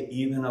say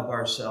even of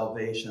our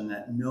salvation?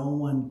 That no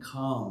one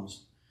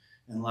comes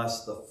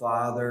unless the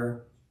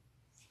Father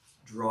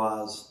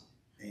draws.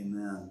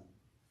 Amen.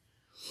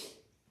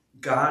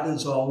 God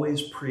is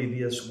always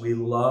previous. We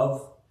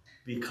love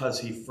because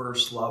he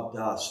first loved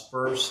us.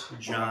 1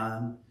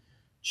 John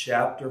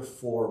chapter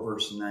 4,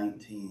 verse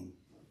 19.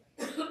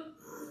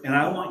 And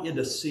I want you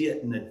to see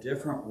it in a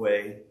different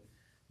way,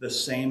 the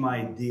same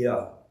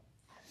idea.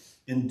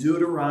 In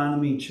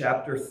Deuteronomy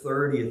chapter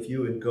 30, if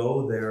you would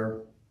go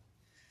there,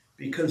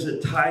 because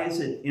it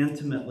ties it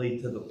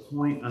intimately to the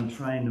point I'm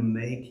trying to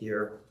make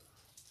here,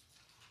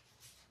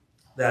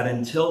 that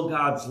until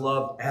God's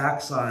love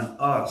acts on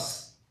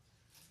us,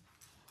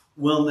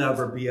 we'll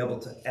never be able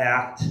to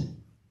act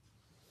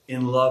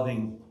in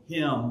loving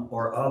him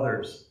or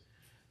others.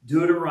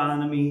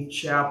 Deuteronomy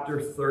chapter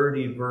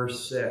 30,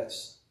 verse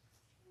 6.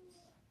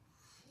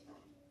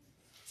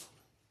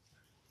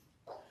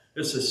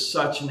 This is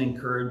such an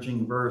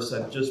encouraging verse.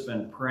 I've just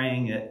been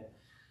praying it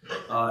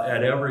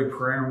at every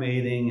prayer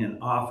meeting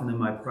and often in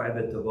my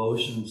private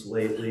devotions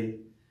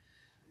lately.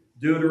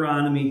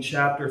 Deuteronomy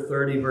chapter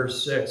 30,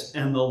 verse 6.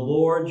 And the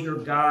Lord your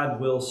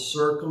God will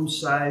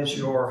circumcise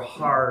your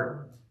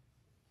heart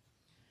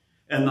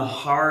and the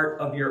heart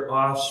of your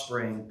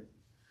offspring,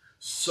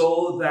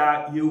 so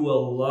that you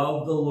will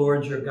love the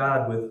Lord your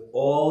God with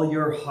all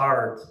your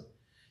heart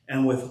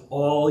and with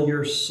all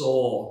your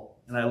soul.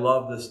 And I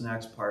love this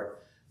next part.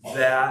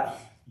 That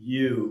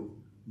you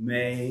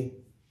may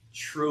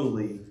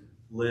truly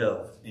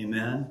live.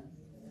 Amen?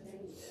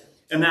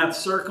 And that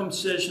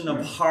circumcision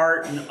of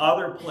heart in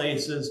other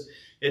places,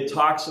 it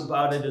talks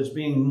about it as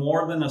being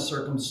more than a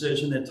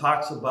circumcision. It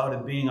talks about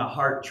it being a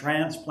heart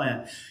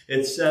transplant.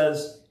 It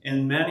says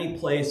in many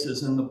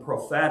places in the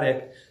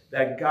prophetic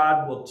that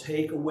God will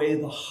take away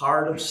the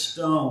heart of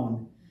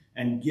stone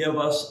and give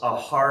us a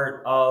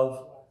heart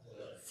of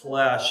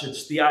flesh.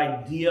 It's the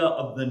idea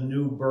of the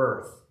new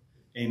birth.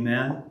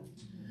 Amen.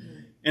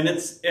 And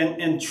it's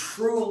and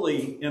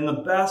truly, in the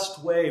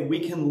best way, we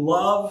can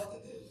love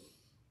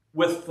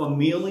with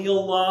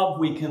familial love.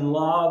 We can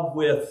love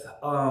with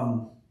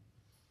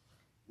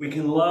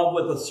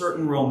a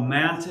certain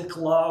romantic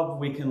love.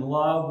 We can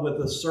love with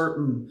a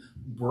certain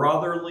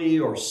brotherly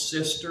or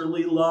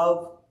sisterly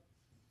love.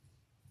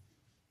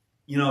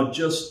 You know,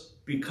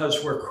 just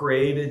because we're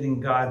created in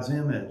God's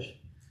image.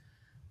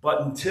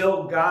 But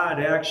until God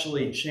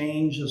actually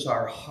changes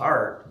our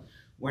heart,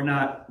 we're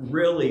not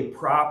really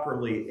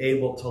properly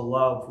able to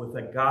love with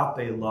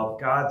agape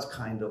love, God's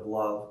kind of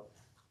love,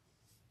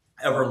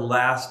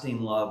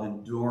 everlasting love,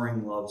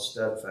 enduring love,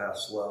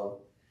 steadfast love.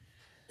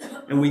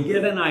 And we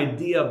get an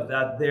idea of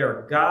that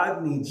there.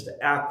 God needs to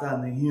act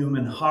on the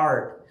human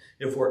heart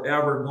if we're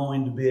ever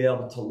going to be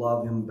able to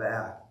love him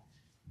back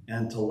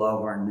and to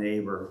love our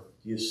neighbor.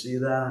 Do you see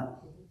that?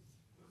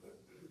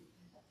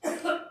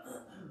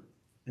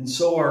 And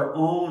so our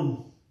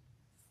own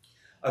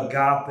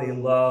agape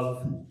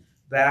love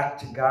back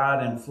to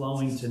God and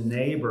flowing to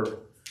neighbor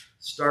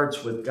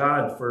starts with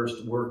God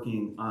first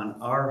working on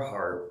our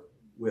heart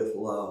with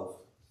love.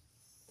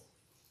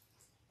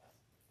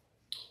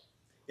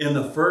 In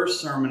the first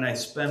sermon, I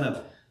spent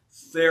a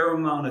fair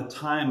amount of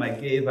time. I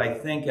gave, I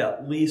think,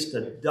 at least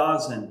a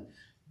dozen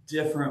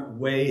different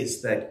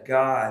ways that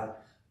God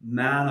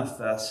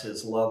manifests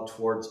his love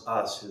towards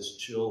us, his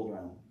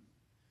children,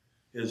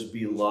 his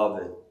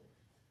beloved.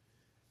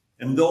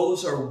 And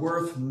those are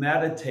worth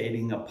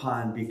meditating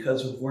upon,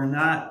 because if we're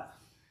not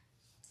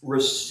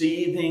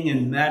receiving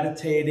and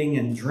meditating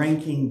and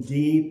drinking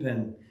deep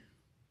and,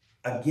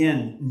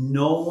 again,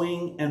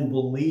 knowing and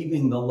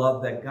believing the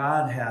love that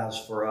God has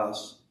for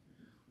us,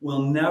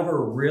 we'll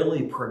never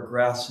really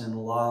progress in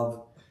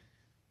love,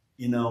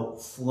 you know,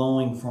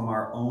 flowing from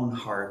our own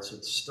hearts.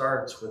 It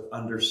starts with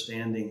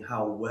understanding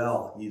how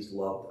well he's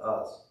loved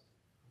us.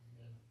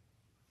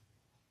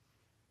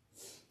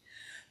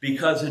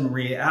 Because in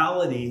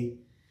reality,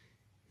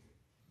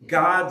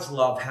 God's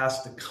love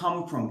has to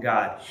come from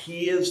God.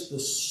 He is the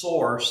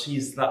source.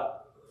 He's the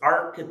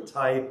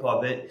archetype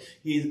of it.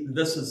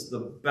 This is the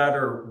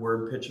better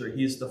word picture.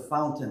 He's the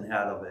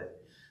fountainhead of it.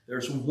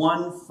 There's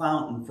one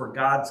fountain for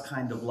God's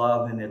kind of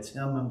love, and it's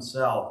him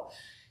himself.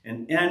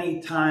 And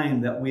any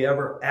time that we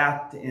ever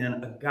act in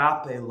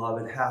agape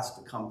love, it has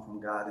to come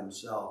from God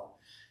himself.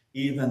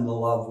 Even the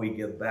love we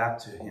give back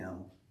to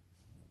him.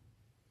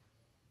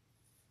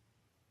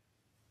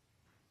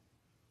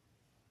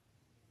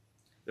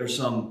 There's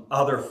some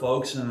other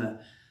folks in the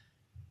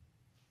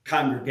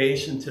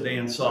congregation today,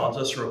 and so I'll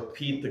just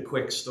repeat the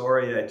quick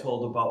story I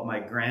told about my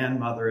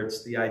grandmother.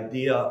 It's the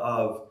idea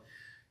of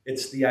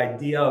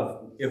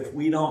if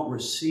we don't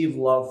receive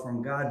love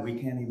from God,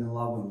 we can't even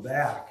love him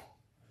back.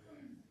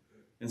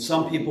 And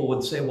some people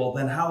would say, well,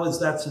 then how is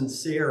that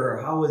sincere?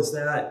 Or how is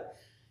that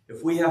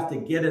if we have to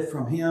get it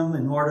from him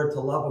in order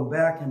to love him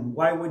back? And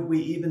why would we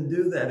even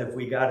do that if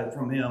we got it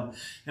from him?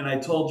 And I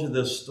told you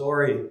this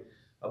story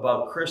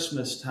about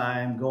Christmas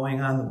time, going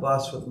on the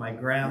bus with my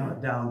grandma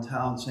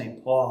downtown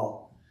St.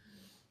 Paul.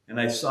 And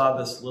I saw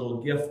this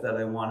little gift that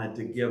I wanted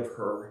to give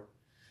her.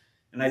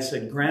 And I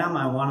said,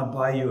 Grandma, I want to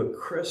buy you a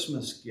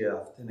Christmas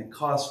gift, and it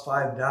costs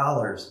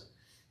 $5.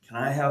 Can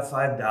I have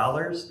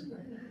 $5?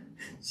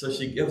 So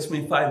she gives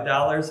me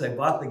 $5. I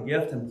bought the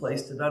gift and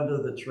placed it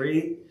under the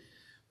tree.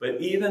 But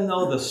even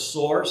though the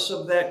source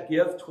of that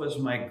gift was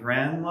my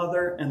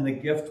grandmother and the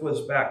gift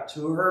was back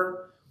to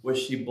her, was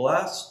she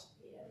blessed?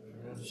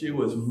 She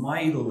was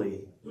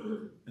mightily,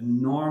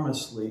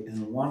 enormously,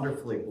 and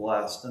wonderfully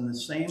blessed. And the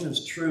same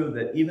is true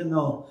that even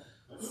though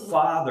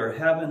Father,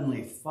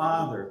 Heavenly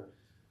Father,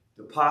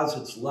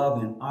 deposits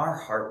love in our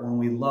heart, when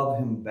we love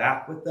him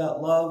back with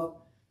that love,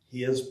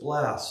 he is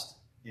blessed.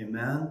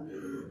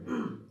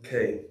 Amen?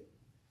 Okay.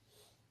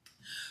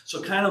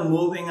 So kind of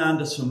moving on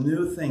to some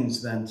new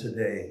things then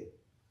today.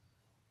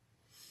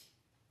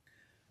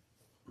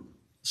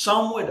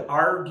 Some would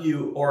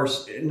argue, or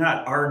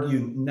not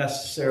argue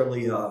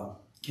necessarily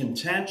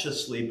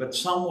contentiously, but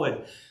some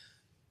would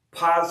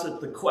posit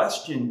the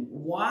question,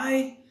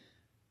 why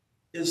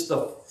is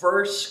the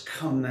first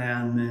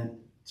commandment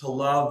to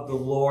love the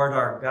Lord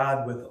our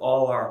God with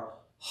all our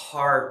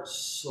heart,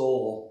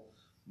 soul,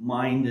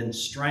 mind, and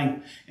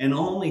strength, and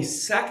only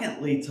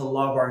secondly to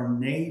love our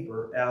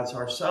neighbor as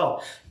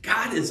ourselves?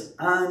 God is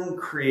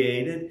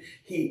uncreated.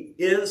 He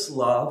is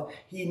love.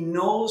 He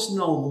knows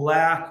no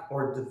lack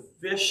or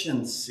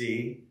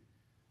deficiency.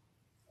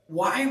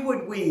 Why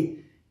would we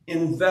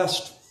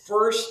invest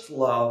first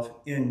love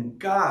in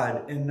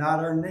God and not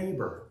our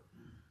neighbor,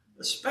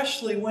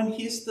 especially when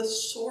he's the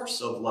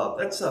source of love?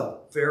 That's a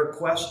fair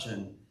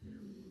question.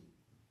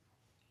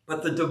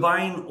 But the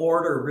divine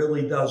order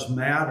really does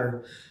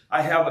matter.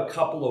 I have a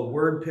couple of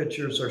word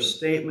pictures or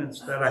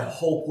statements that I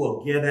hope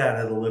will get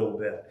at it a little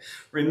bit.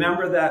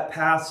 Remember that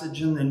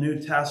passage in the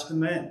New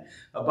Testament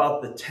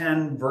about the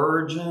 10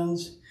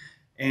 virgins,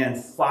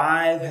 and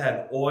 5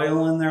 had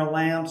oil in their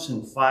lamps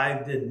and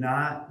 5 did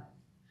not?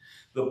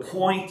 The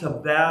point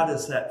of that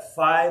is that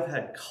 5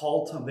 had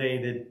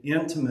cultivated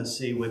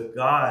intimacy with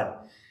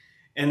God.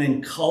 And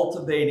in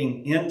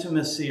cultivating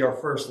intimacy or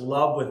first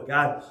love with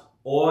God,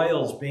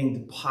 oil's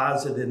being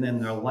deposited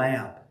in their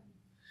lamp.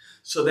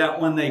 So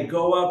that when they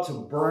go out to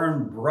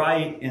burn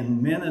bright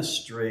in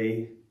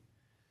ministry,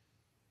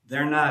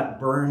 they're not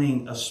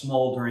burning a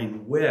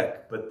smoldering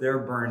wick, but they're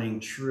burning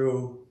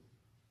true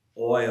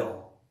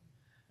oil.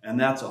 And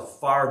that's a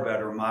far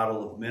better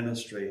model of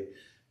ministry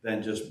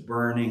than just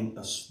burning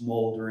a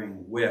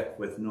smoldering wick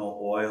with no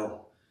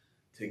oil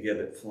to give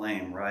it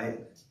flame, right?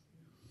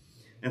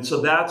 And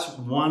so that's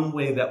one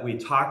way that we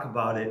talk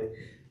about it,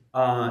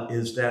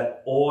 is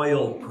that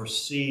oil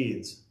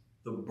precedes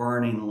the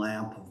burning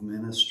lamp of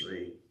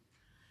ministry.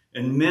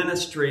 And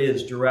ministry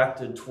is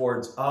directed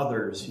towards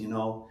others, you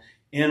know.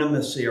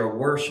 Intimacy or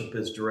worship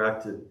is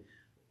directed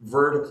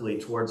vertically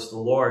towards the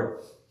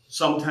Lord.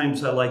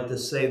 Sometimes I like to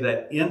say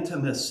that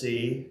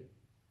intimacy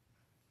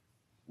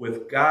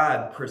with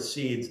God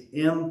precedes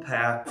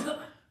impact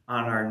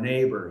on our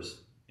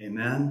neighbors.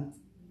 Amen?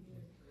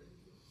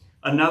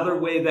 Another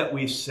way that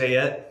we say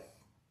it,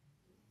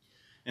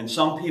 and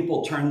some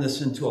people turn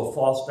this into a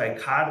false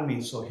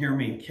dichotomy, so hear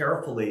me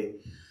carefully.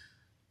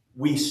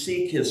 We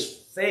seek his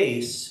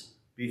face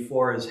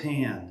before his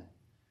hand.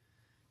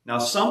 Now,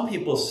 some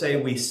people say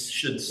we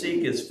should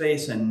seek his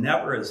face and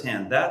never his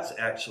hand. That's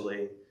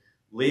actually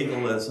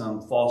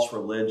legalism, false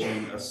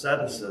religion,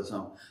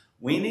 asceticism.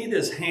 We need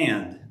his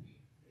hand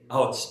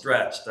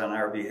outstretched on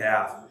our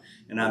behalf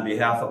and on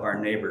behalf of our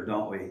neighbor,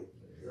 don't we?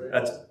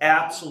 That's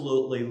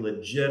absolutely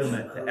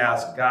legitimate to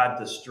ask God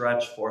to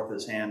stretch forth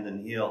his hand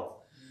and heal.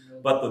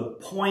 But the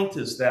point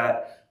is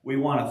that we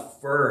want to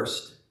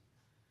first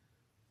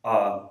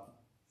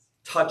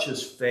touch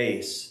his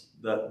face,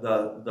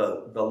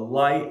 the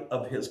light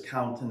of his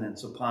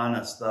countenance upon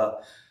us,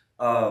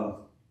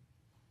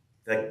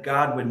 that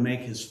God would make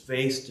his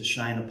face to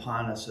shine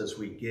upon us as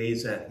we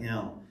gaze at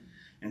him.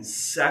 And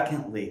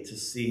secondly, to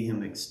see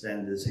him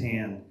extend his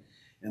hand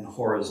in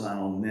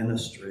horizontal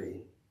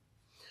ministry.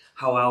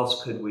 How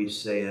else could we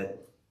say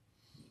it?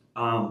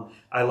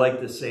 I like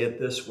to say it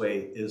this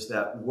way, is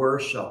that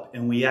worship,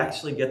 and we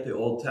actually get the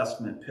Old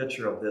Testament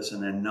picture of this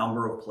in a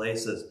number of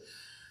places.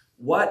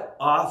 What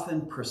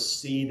often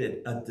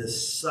preceded a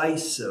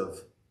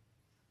decisive,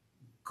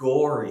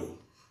 gory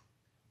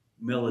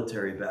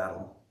military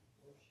battle?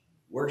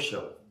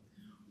 Worship.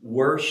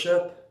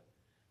 Worship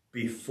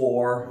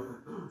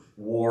before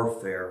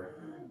warfare.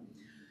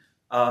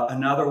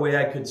 Another way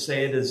I could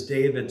say it is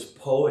David's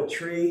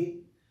poetry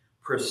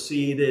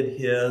preceded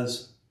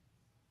his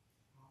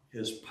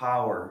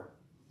power.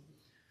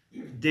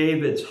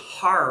 David's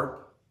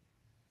harp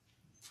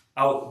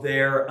out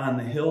there on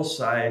the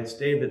hillsides,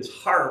 David's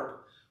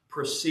harp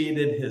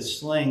preceded his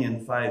sling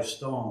and 5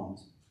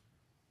 stones.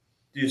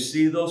 Do you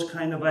see those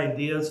kind of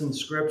ideas in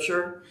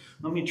Scripture?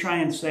 Let me try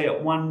and say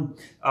it.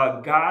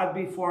 God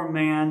before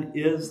man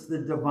is the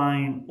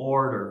divine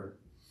order.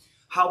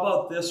 How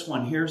about this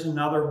one? Here's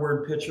another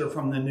word picture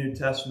from the New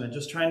Testament,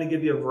 just trying to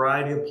give you a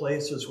variety of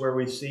places where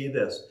we see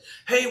this.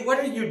 Hey, what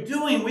are you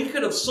doing? We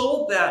could have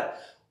sold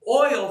that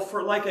oil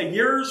for like a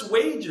year's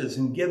wages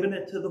and given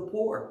it to the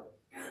poor.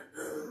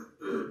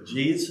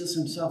 Jesus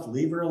himself,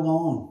 leave her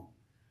alone.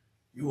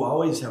 You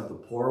always have the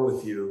poor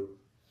with you.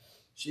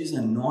 She's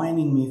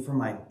anointing me for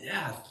my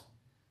death.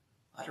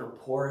 Let her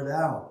pour it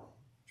out.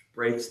 She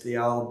breaks the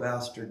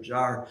alabaster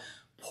jar,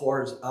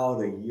 pours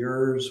out a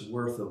year's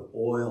worth of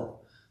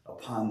oil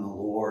upon the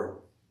Lord.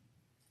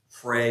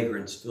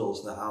 Fragrance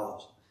fills the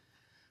house.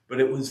 But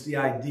it was the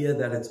idea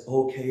that it's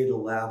okay to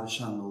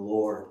lavish on the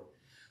Lord,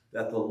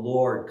 that the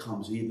Lord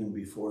comes even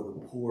before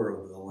the poor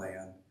of the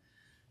land.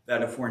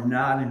 That if we're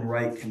not in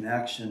right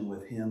connection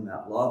with him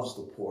that loves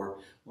the poor,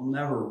 we'll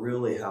never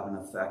really have an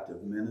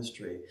effective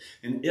ministry.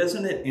 And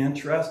isn't it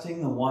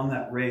interesting, the one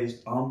that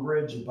raised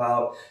umbrage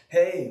about,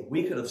 hey,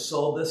 we could have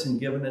sold this and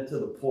given it to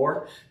the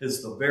poor,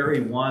 is the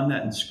very one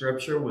that in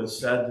Scripture was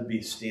said to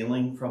be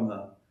stealing from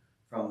the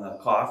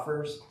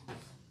coffers.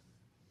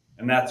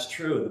 And that's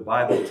true. The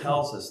Bible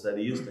tells us that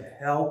he used to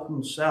help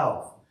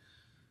himself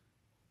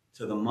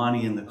to the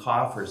money in the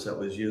coffers that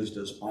was used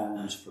as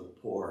alms for the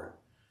poor.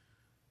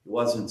 He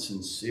wasn't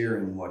sincere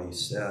in what he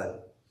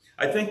said.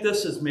 I think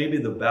this is maybe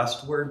the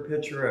best word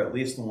picture, or at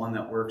least the one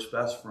that works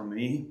best for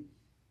me,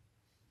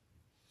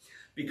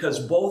 because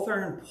both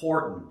are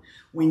important.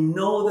 We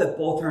know that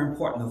both are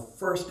important. The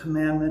first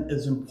commandment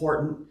is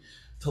important,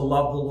 to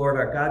love the Lord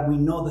our God. We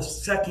know the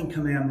second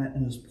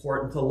commandment is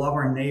important, to love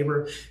our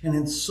neighbor. And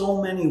in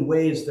so many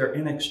ways, they're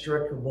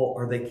inextricable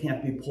or they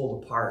can't be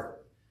pulled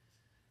apart.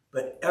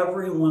 But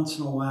every once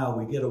in a while,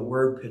 we get a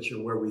word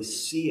picture where we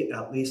see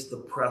at least the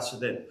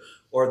precedent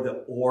or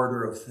the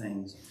order of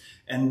things.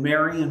 And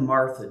Mary and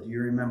Martha, do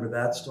you remember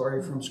that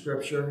story from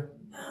Scripture?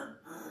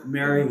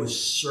 Mary was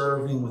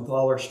serving with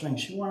all her strength.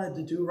 She wanted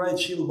to do right.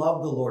 She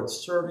loved the Lord,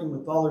 serving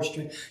with all her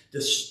strength.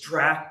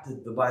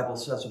 Distracted, the Bible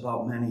says,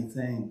 about many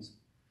things.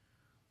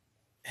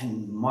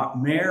 And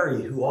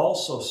Mary, who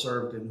also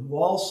served and who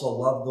also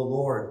loved the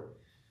Lord,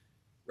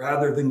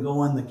 rather than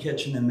go in the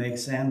kitchen and make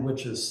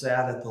sandwiches,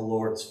 sat at the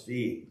Lord's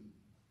feet.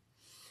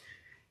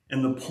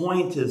 And the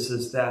point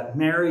is that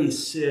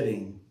Mary's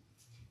sitting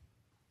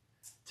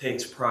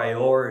takes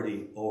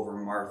priority over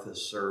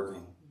Martha's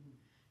serving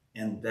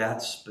in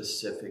that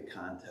specific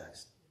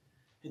context.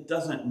 It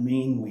doesn't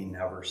mean we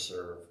never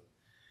serve.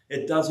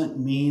 It doesn't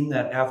mean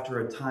that after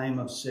a time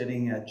of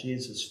sitting at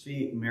Jesus'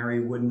 feet,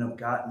 Mary wouldn't have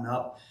gotten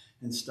up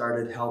and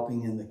started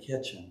helping in the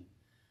kitchen.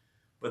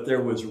 But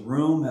there was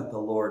room at the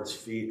Lord's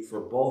feet for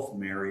both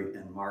Mary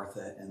and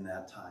Martha in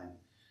that time.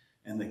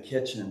 And the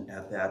kitchen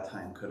at that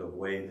time could have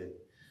waited,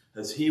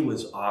 as he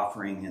was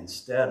offering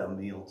instead a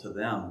meal to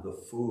them, the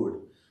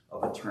food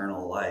of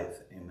eternal life.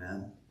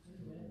 Amen.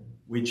 Amen.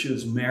 We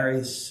choose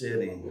Mary's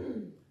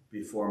sitting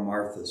before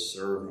Martha's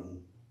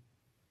serving.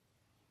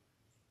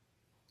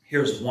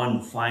 Here's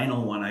one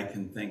final one I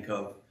can think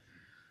of.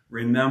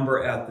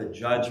 Remember at the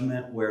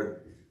judgment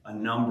where a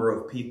number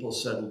of people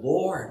said,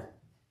 Lord,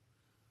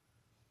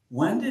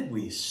 when did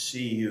we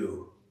see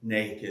you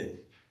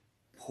naked,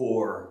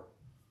 poor,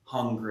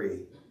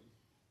 hungry?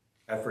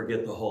 I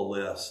forget the whole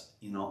list,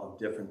 of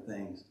different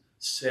things.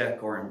 Sick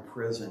or in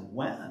prison.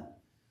 When?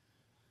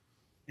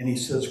 And he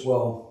says,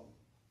 well,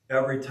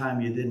 every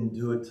time you didn't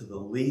do it to the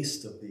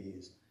least of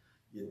these,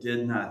 you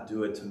did not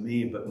do it to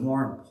me. But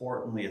more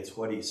importantly, it's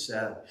what he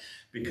said.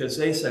 Because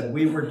they said,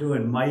 we were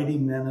doing mighty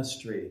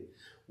ministry.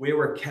 We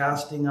were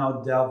casting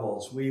out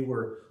devils. We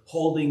were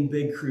holding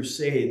big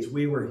crusades.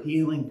 We were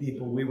healing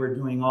people. We were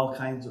doing all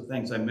kinds of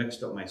things. I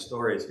mixed up my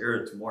stories here.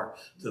 It's more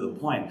to the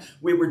point.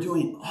 We were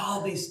doing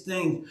all these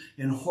things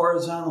in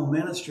horizontal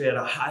ministry at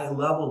a high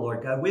level,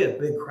 Lord God. We had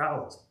big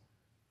crowds.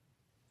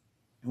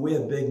 And we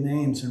had big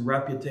names and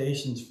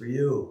reputations for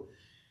you.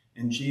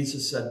 And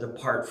Jesus said,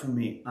 depart from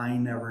me. I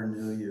never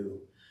knew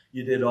you.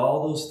 You did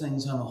all those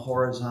things on a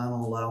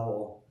horizontal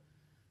level,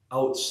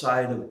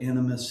 outside of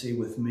intimacy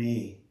with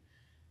me.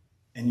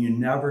 And you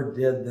never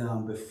did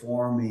them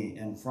before me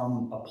and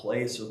from a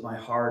place of my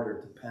heart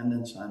or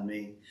dependence on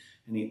me.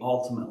 And he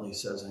ultimately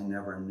says, I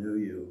never knew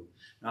you.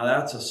 Now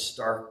that's a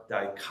stark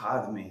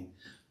dichotomy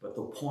But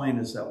the point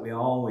is that we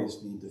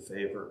always need to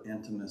favor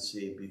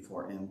intimacy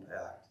before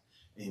impact.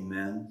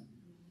 Amen.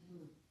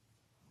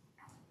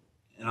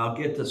 And I'll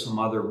get to some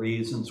other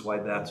reasons why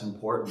that's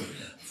important.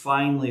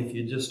 Finally, if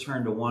you just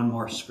turn to one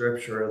more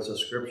scripture as a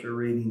scripture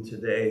reading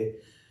today,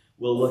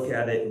 we'll look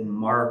at it in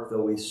Mark,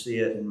 though we see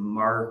it in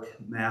Mark,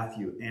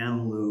 Matthew,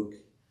 and Luke.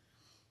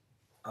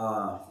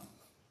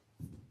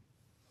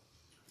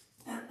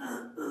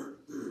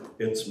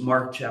 It's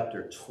Mark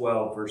chapter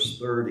 12, verse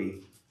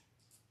 30.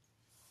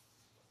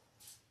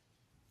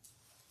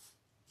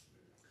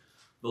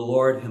 The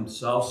Lord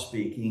himself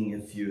speaking.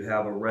 If you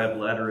have a red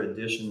letter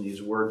edition,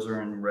 these words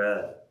are in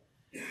red.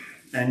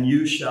 And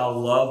you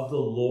shall love the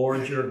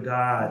Lord your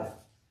God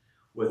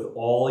with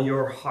all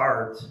your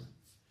heart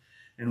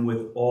and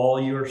with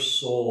all your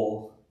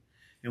soul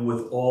and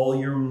with all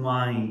your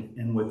mind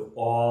and with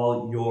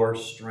all your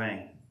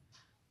strength.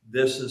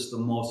 This is the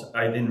most,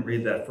 I didn't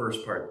read that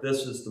first part.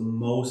 This is the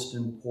most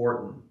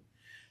important.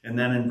 And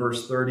then in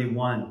verse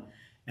 31,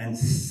 and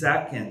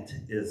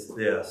second is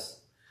this.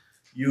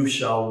 You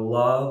shall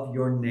love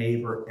your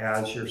neighbor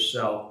as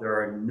yourself. There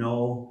are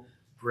no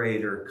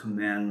greater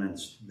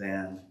commandments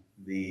than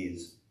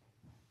these.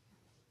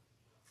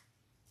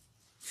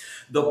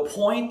 The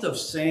point of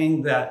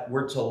saying that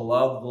we're to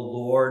love the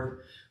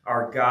Lord,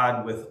 our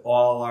God, with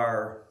all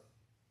our,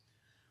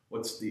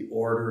 what's the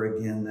order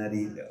again that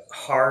he,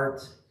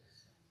 heart,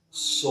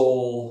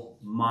 soul,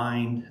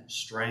 mind,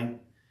 strength.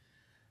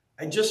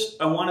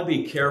 I want to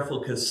be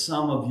careful because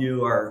some of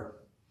you are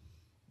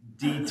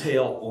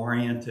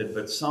detail-oriented,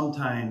 but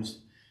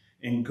sometimes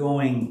in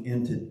going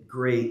into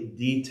great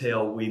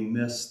detail, we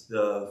miss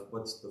the,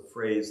 what's the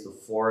phrase, the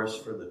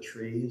forest for the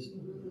trees.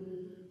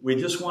 We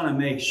just want to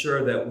make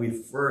sure that we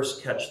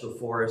first catch the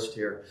forest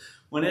here.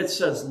 When it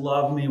says,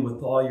 love me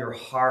with all your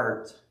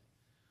heart,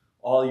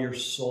 all your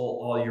soul,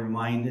 all your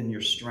mind, and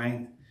your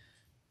strength,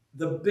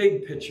 the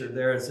big picture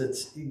there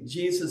is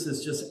Jesus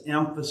is just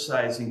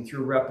emphasizing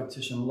through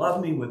repetition,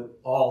 love me with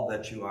all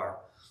that you are.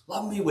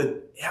 Love me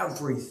with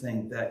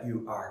everything that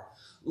you are.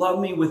 Love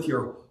me with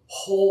your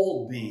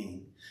whole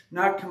being,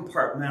 not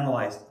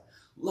compartmentalized.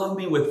 Love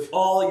me with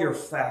all your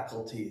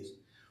faculties,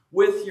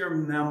 with your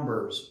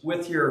members,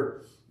 with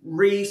your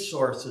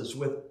resources,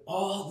 with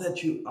all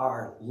that you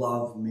are.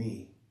 Love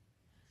me.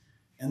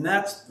 And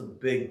that's the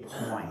big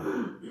point.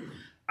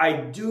 I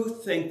do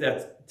think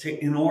that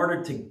in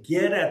order to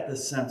get at the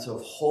sense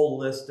of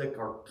holistic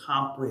or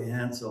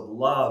comprehensive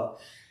love,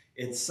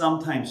 it's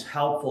sometimes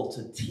helpful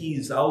to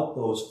tease out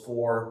those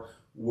four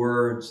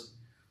words.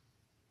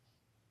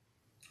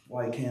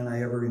 Why can't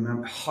I ever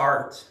remember?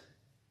 Heart,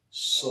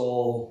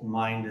 soul,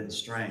 mind, and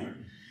strength.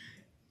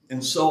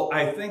 And so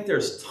I think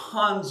there's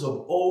tons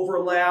of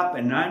overlap,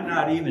 and I'm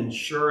not even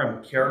sure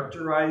I'm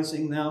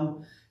characterizing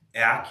them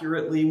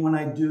accurately when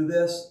I do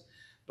this.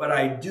 But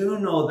I do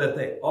know that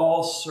they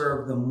all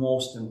serve the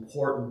most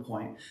important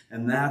point,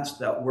 and that's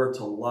that we're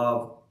to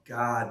love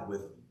God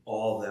with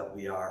all that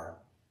we are.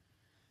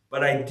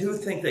 But I do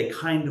think they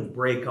kind of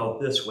break out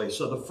this way.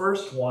 So the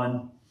first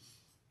one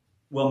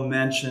we'll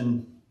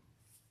mention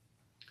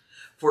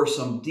for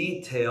some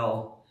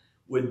detail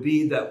would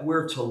be that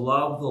we're to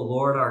love the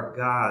Lord our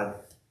God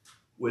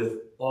with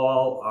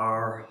all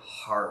our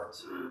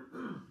heart.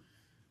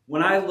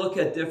 When I look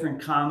at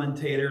different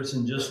commentators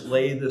and just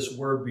lay this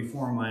word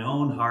before my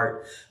own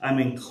heart, I'm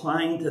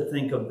inclined to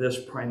think of this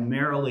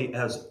primarily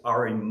as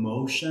our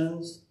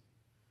emotions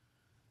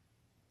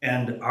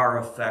and our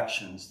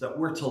affections, that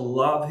we're to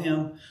love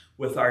him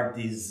with our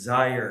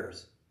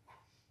desires.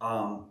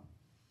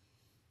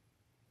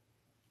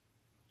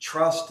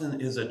 Trust in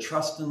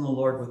the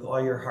Lord with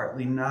all your heart.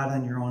 Lean not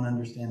on your own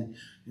understanding.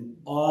 In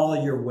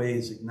all your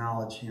ways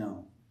acknowledge him,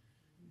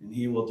 and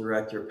he will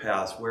direct your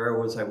paths. Where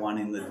was I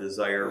wanting the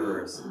desire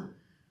verse?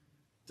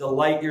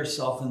 Delight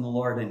yourself in the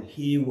Lord, and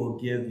he will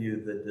give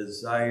you the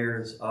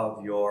desires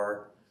of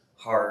your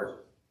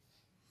heart.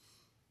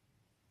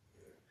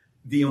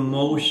 The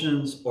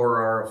emotions or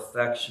our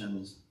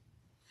affections.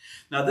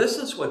 Now, this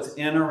is what's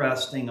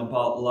interesting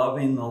about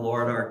loving the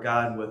Lord our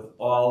God with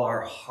all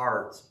our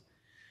heart,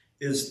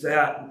 is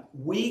that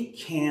we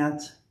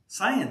can't,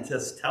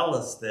 scientists tell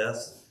us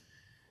this,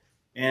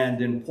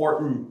 and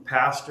important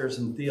pastors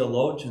and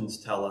theologians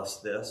tell us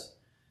this,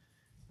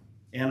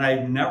 and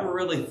I've never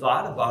really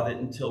thought about it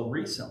until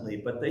recently,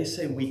 but they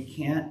say we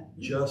can't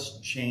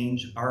just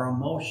change our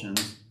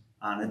emotions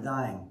on a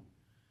dime.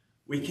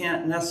 We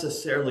can't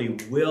necessarily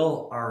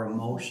will our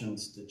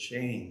emotions to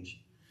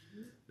change.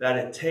 That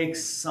it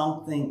takes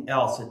something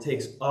else. It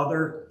takes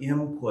other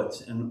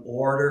inputs in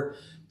order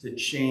to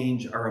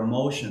change our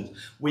emotions.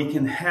 We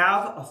can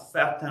have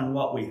effect on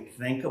what we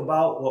think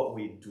about, what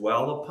we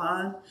dwell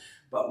upon,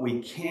 but we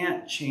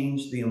can't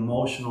change the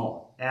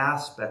emotional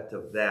aspect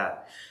of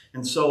that.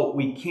 And so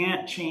we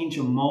can't change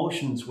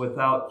emotions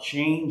without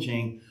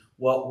changing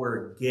what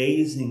we're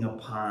gazing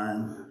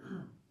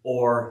upon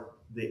or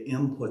the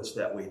inputs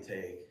that we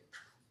take.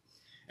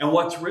 And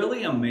what's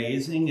really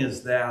amazing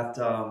is that,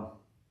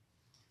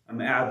 I'm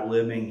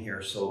ad-libbing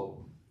here,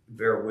 so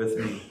bear with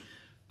me.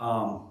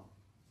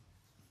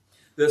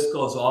 this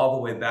goes all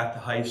the way back to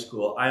high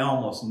school. I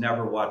almost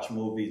never watch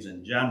movies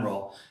in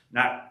general,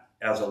 not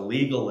as a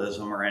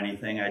legalism or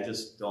anything. I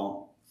just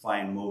don't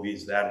find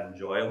movies that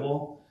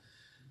enjoyable.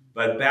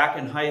 But back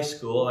in high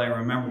school, I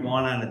remember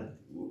going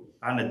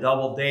on a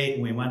double date,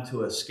 and we went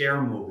to a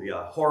scare movie,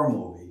 a horror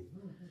movie.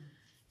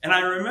 And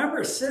I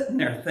remember sitting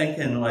there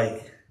thinking,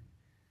 like,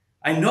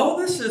 I know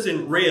this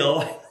isn't real.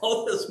 I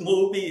know this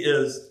movie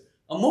is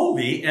a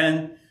movie,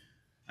 and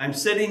I'm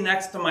sitting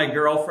next to my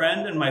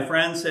girlfriend, and my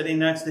friend's sitting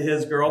next to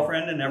his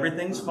girlfriend, and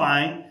everything's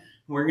fine.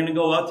 We're going to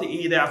go out to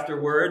eat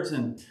afterwards,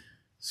 and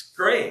it's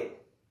great.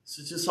 It's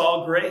just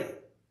all great.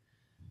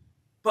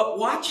 But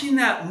watching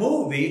that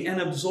movie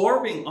and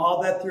absorbing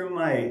all that through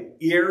my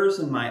ears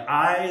and my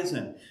eyes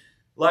and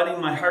letting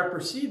my heart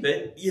perceive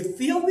it, you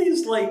feel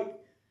these, like,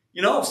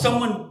 you know, if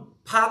someone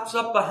pops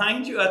up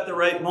behind you at the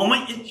right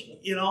moment,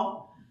 you know,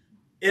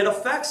 it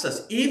affects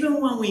us. Even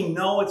when we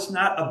know it's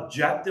not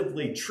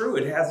objectively true,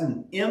 it has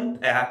an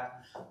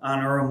impact on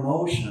our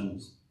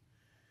emotions.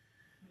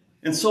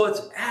 And so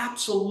it's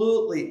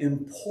absolutely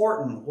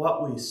important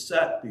what we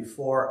set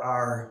before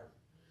our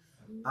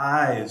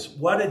eyes.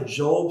 What did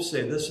Job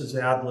say? This is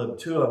ad-lib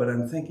too, but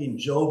I'm thinking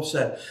Job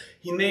said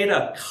he made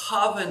a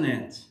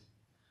covenant.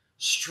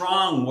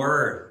 Strong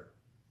word.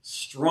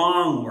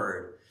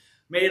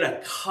 Made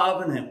a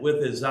covenant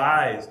with his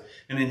eyes.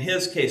 And in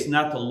his case,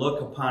 not to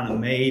look upon a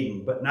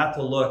maiden, but not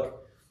to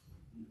look,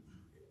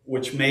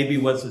 which maybe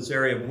was his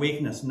area of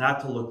weakness,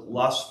 not to look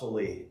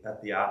lustfully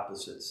at the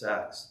opposite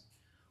sex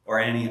or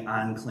any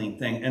unclean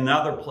thing. In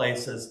other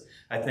places,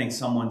 I think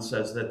someone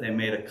says that they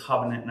made a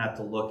covenant not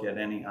to look at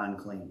any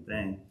unclean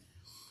thing.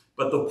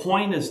 But the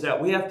point is that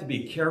we have to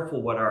be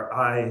careful what our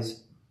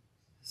eyes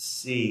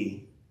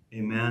see.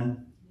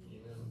 Amen?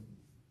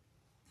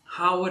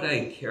 How would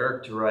I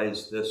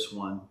characterize this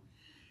one?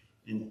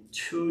 In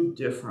two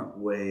different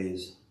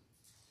ways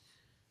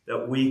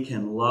that we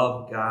can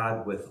love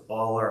God with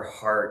all our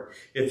heart.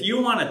 If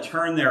you want to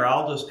turn there,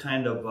 I'll just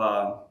kind of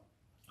I'll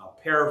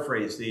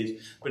paraphrase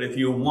these, but if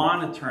you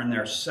want to turn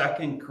there,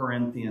 2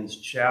 Corinthians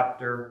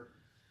chapter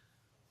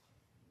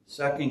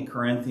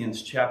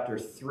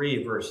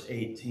 3, verse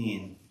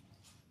 18.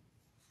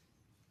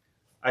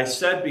 I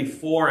said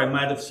before, I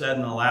might have said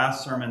in the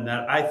last sermon,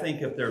 that I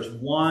think if there's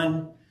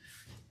one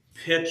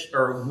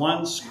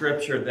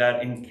scripture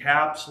that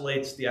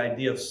encapsulates the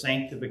idea of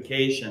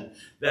sanctification,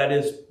 that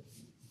is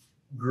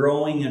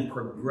growing in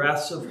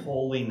progressive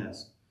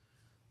holiness,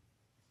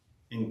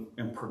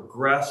 in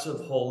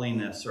progressive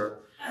holiness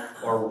or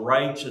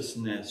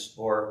righteousness,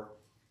 or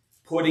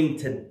putting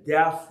to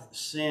death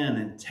sin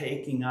and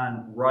taking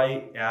on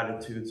right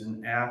attitudes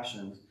and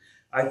actions.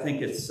 I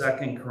think it's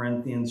 2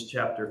 Corinthians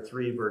chapter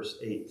 3, verse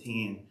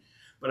 18.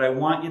 But I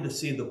want you to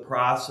see the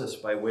process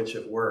by which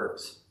it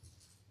works.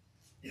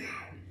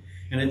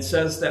 And it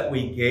says that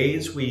we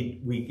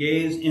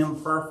gaze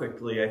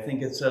imperfectly. I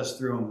think it says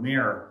through a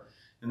mirror.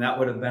 And that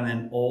would have been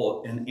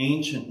an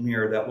ancient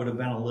mirror that would have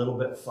been a little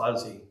bit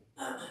fuzzy.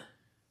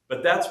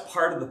 But that's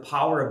part of the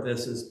power of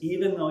this, is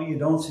even though you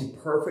don't see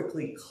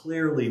perfectly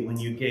clearly when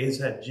you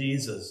gaze at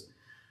Jesus,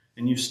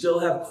 and you still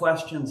have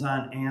questions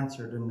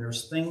unanswered, and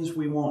there's things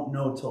we won't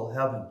know till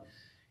heaven,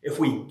 if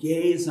we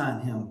gaze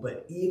on him,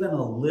 but even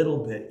a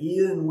little bit,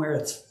 even where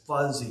it's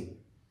fuzzy,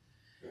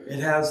 it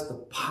has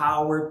the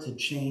power to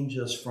change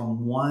us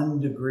from one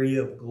degree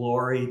of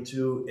glory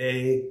to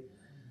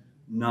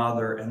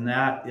another. And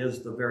that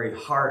is the very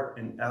heart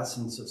and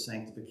essence of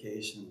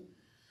sanctification.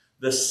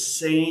 The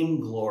same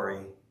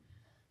glory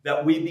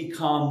that we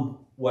become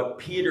what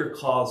Peter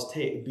calls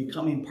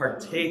becoming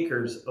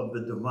partakers of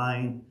the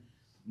divine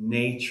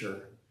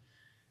nature.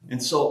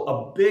 And so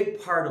a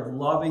big part of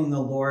loving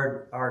the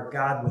Lord our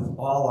God with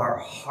all our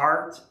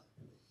heart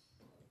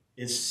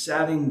is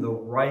setting the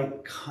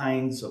right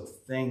kinds of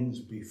things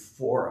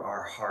before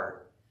our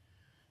heart.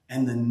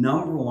 And the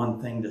number one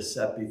thing to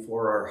set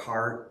before our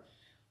heart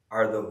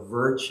are the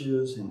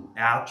virtues and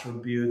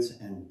attributes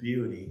and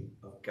beauty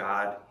of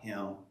God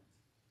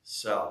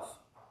himself.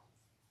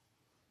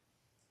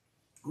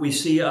 We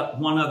see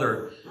one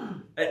other,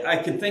 I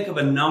could think of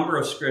a number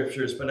of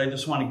scriptures, but I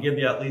just want to give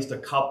you at least a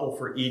couple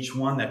for each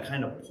one that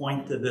kind of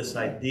point to this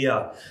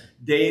idea.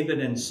 David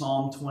in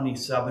Psalm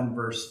 27,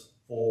 verse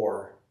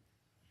 4.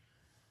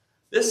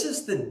 This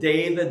is the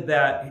David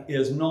that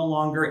is no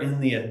longer in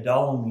the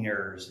Adullam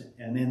years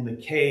and in the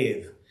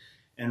cave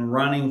and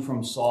running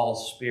from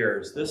Saul's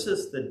spears. This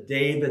is the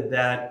David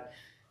that,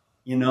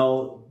 you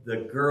know, the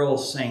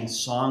girls sang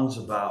songs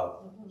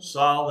about.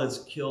 Saul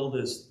has killed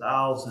his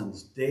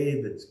thousands.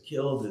 David's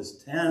killed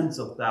his tens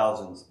of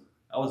thousands.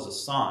 That was a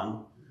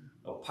song,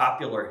 a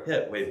popular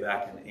hit way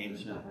back in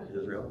ancient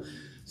Israel.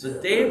 So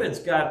David's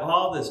got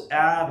all this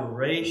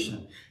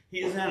adoration.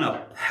 He's in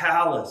a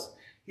palace.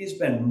 He's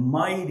been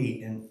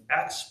mighty in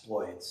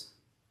exploits.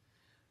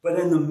 But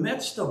in the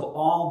midst of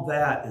all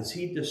that, is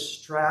he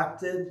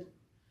distracted?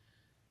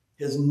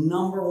 His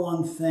number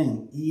one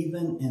thing,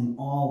 even in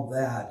all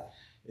that,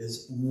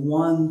 is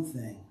one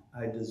thing: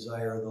 I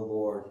desire the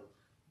Lord.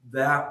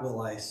 that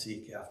will I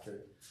seek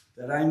after,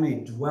 that I may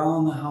dwell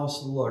in the house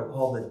of the Lord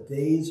all the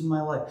days of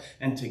my life,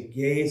 and to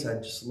gaze, I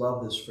just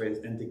love this phrase,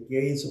 and to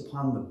gaze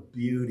upon the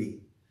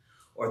beauty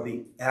or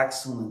the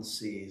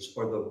excellencies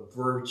or the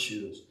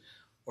virtues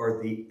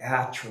or the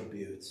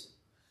attributes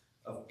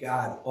of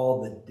God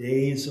all the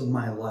days of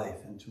my life,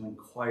 and to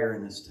inquire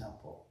in his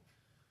temple.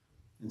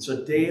 And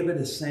so David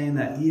is saying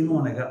that even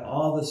when I got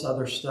all this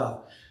other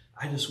stuff,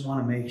 I just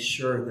want to make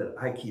sure that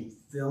I keep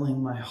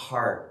filling my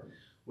heart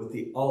with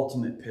the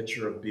ultimate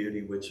picture of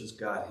beauty, which is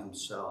God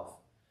himself.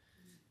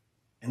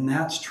 And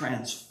that's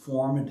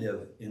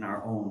transformative in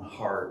our own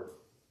heart.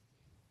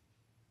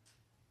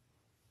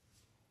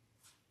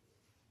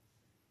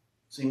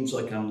 Seems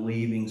like I'm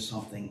leaving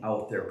something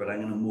out there, but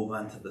I'm going to move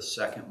on to the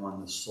second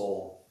one, the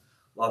soul.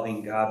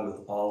 Loving God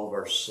with all of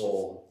our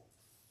soul.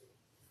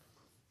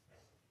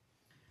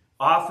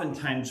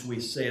 Oftentimes we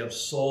say of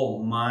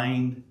soul,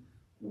 mind,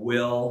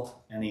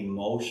 will, and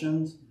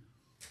emotions.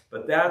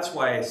 But that's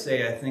why I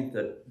say I think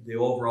that the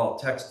overall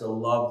text to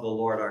love the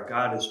Lord our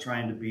God is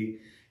trying to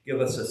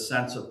give us a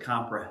sense of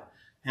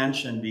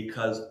comprehension,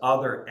 because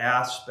other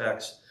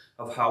aspects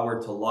of how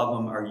we're to love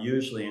him are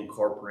usually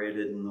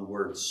incorporated in the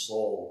word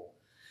soul.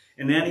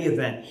 In any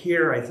event,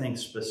 here I think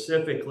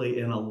specifically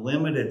in a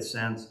limited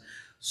sense,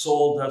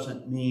 soul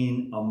doesn't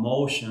mean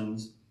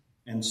emotions,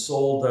 and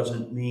soul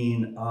doesn't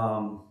mean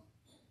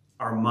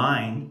our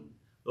mind.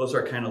 Those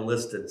are kind of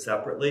listed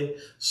separately.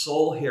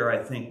 Soul here,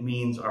 I think,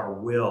 means our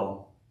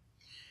will.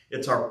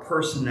 It's our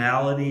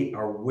personality,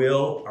 our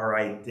will, our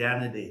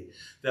identity,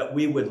 that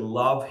we would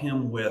love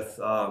him with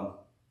our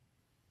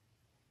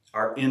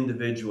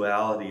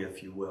individuality,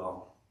 if you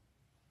will.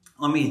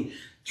 Let me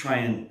try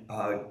and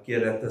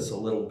get at this a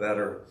little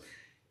better.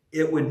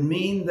 It would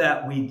mean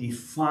that we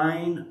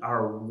define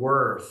our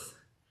worth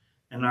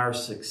and our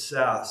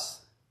success.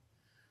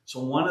 So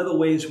one of the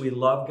ways we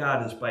love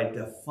God is by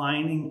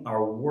defining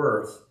our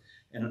worth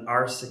and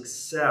our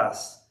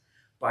success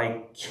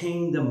by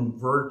kingdom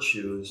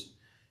virtues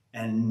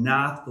and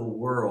not the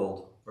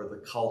world or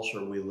the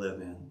culture we live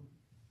in.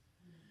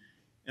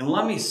 And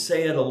let me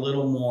say it a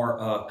little more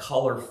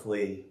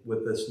colorfully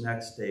with this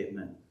next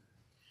statement.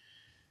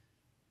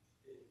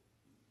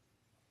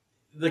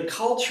 The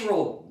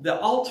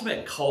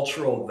ultimate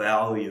cultural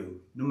value,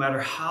 no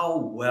matter how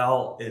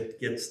well it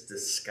gets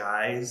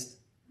disguised,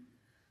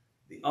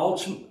 the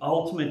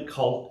ultimate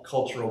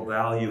cultural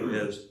value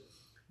is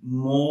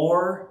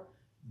more,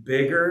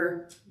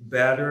 bigger,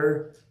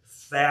 better,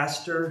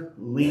 faster,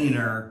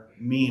 leaner,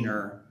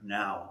 meaner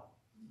now.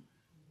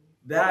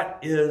 That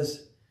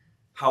is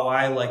how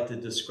I like to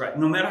describe,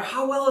 no matter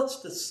how well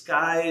it's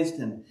disguised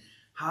and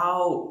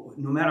no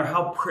matter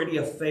how pretty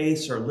a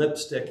face or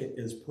lipstick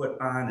is put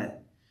on it,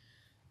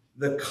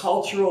 the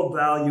cultural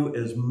value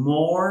is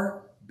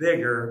more,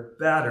 bigger,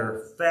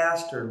 better,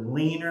 faster,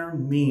 leaner,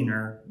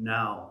 meaner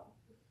now.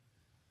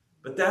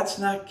 But that's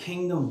not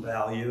kingdom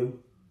value.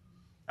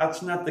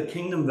 That's not the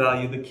kingdom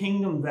value. The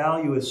kingdom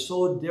value is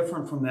so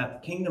different from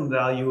that. The kingdom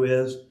value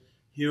is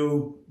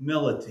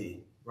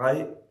humility,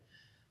 right?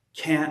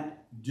 Can't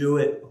do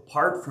it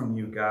apart from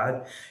you,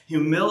 God.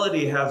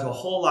 Humility has a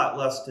whole lot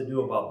less to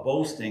do about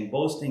boasting.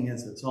 Boasting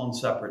is its own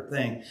separate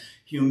thing.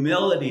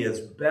 Humility is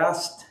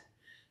best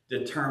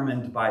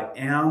determined by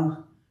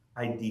am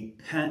I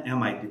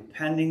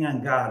depending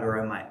on God, or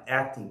am I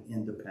acting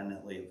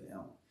independently of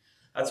him?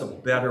 That's a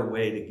better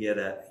way to get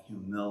at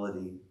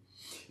humility.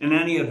 In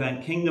any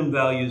event, kingdom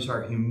values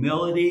are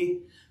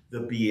humility, the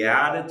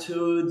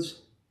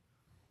Beatitudes,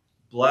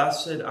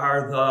 blessed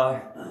are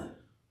the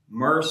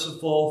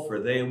merciful, for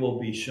they will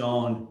be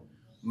shown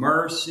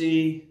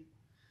mercy.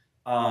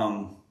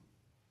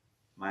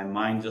 My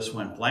mind just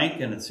went blank,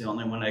 and it's the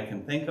only one I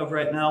can think of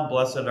right now.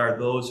 Blessed are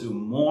those who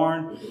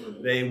mourn,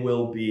 they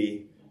will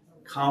be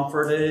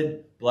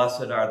comforted.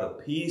 Blessed are the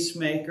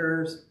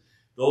peacemakers.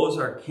 Those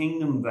are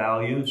kingdom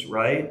values,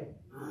 right?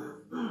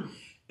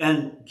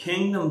 And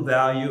kingdom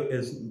value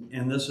is,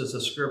 and this is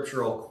a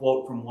scriptural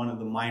quote from one of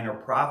the minor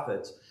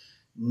prophets,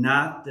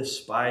 not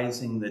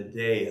despising the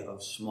day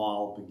of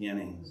small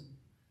beginnings.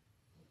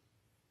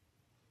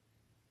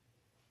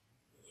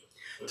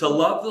 To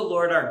love the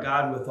Lord our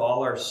God with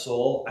all our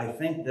soul, I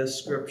think this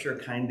scripture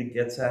kind of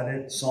gets at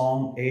it.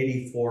 Psalm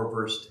 84,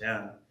 verse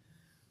 10.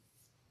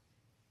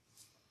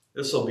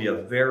 This will be a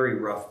very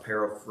rough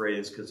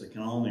paraphrase because I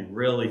can only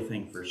really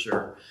think for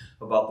sure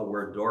about the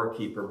word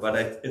doorkeeper. But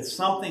it's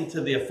something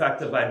to the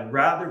effect of, I'd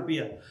rather be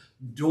a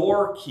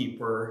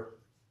doorkeeper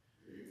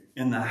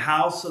in the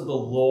house of the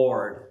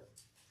Lord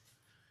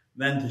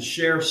than to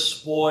share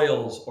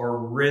spoils or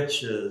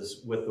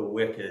riches with the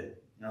wicked.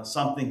 You know,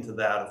 something to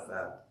that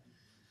effect.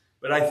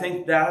 But I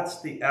think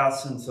that's the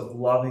essence of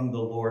loving the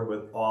Lord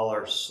with all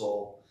our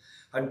soul.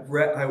 I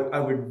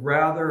would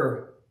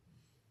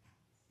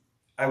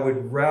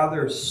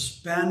rather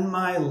spend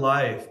my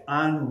life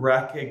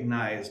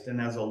unrecognized and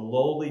as a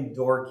lowly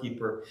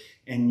doorkeeper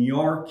in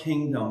your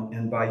kingdom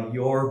and by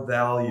your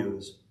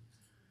values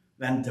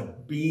than to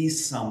be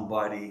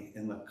somebody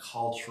in the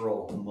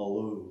cultural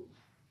milieu.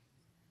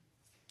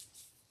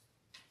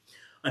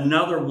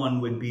 Another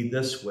one would be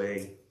this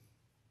way.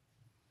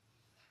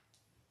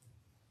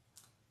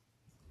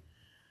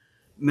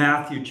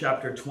 Matthew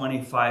chapter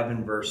 25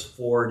 and verse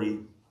 40.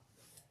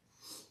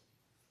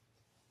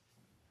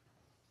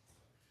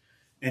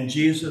 And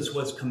Jesus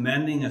was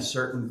commending a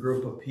certain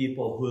group of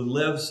people who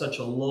lived such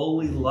a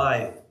lowly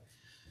life,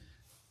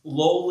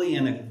 lowly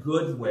in a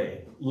good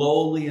way,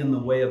 lowly in the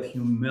way of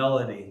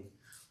humility,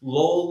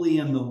 lowly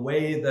in the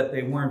way that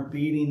they weren't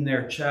beating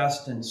their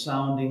chest and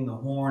sounding the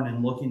horn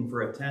and looking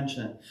for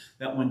attention,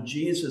 that when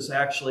Jesus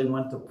actually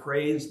went to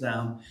praise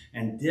them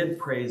and did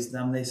praise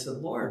them, they said,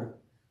 Lord,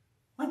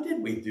 when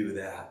did we do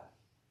that?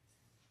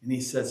 And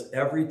he says,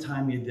 every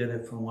time you did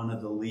it for one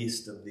of the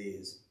least of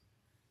these,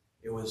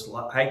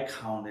 I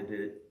counted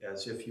it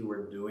as if you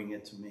were doing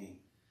it to me.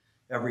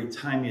 Every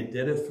time you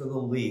did it for the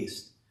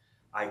least,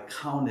 I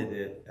counted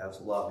it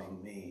as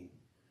loving me.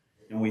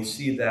 And we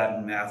see that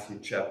in Matthew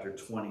chapter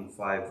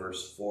 25,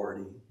 verse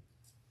 40.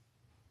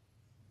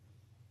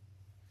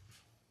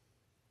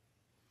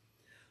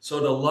 So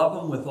to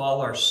love him with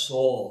all our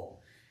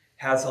soul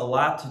has a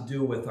lot to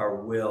do with our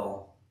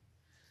will,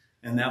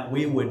 and that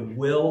we would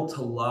will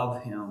to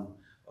love him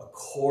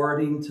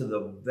according to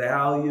the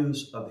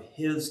values of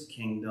his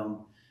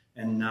kingdom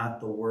and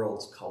not the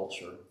world's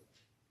culture.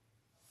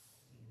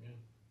 Amen.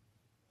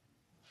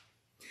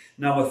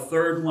 Now, a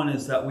third one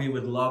is that we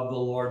would love the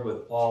Lord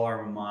with all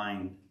our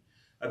mind.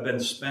 I've been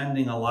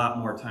spending a lot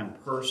more time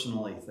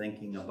personally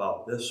thinking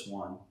about this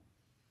one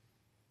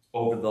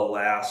over the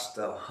last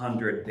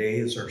 100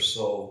 days or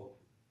so.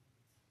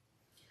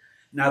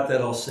 Not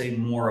that I'll say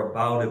more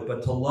about it,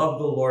 but to love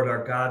the Lord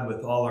our God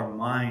with all our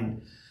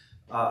mind,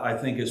 I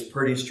think is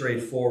pretty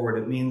straightforward.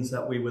 It means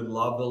that we would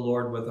love the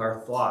Lord with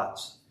our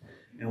thoughts,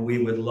 and we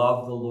would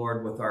love the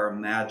Lord with our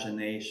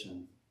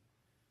imagination.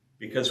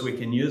 Because we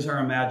can use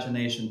our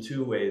imagination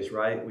two ways,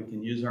 right? We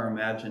can use our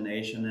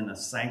imagination in a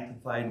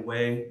sanctified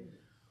way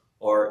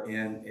or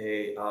in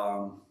a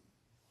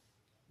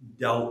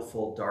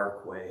doubtful,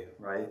 dark way,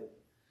 right?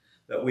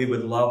 That we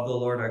would love the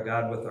Lord our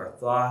God with our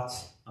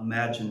thoughts,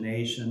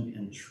 imagination,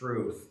 and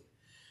truth.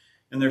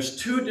 And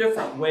there's two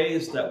different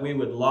ways that we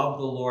would love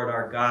the Lord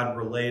our God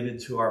related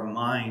to our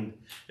mind.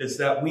 Is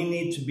that we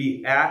need to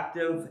be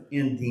active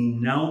in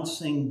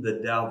denouncing the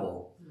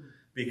devil,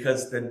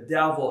 because the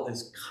devil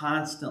is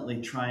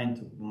constantly trying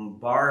to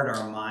bombard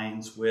our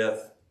minds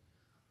with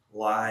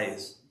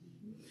lies.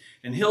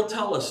 And he'll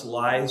tell us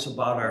lies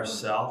about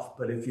ourselves,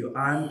 but if you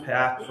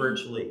unpack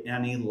virtually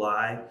any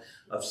lie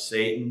of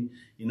Satan,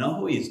 you know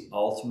who he's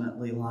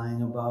ultimately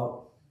lying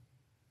about?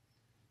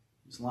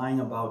 He's lying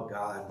about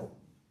God.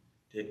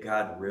 Did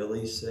God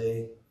really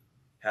say?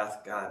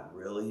 Hath God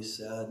really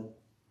said?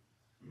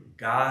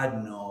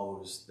 God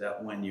knows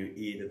that when you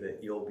eat of it,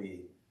 you'll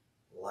be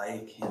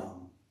like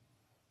him.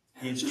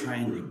 He's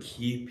trying to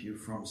keep you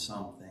from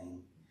something.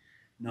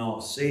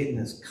 No, Satan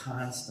is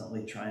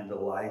constantly trying to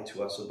lie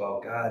to us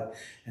about God.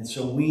 And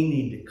so we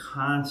need to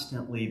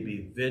constantly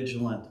be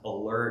vigilant,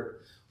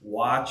 alert,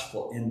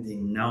 watchful in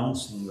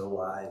denouncing the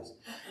lies.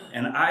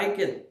 And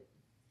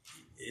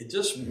it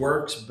just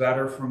works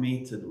better for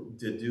me to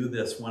do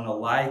this when a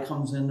lie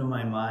comes into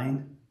my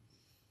mind.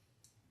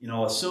 You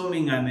know,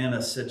 assuming I'm in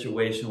a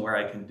situation where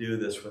I can do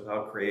this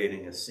without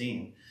creating a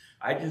scene,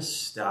 I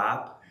just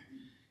stop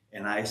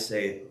and I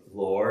say,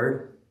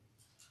 Lord,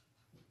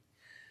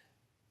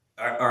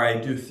 or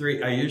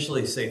I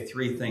usually say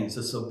three things.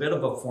 It's a bit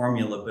of a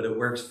formula, but it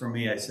works for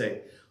me. I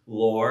say,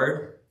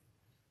 Lord,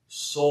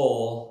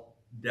 soul,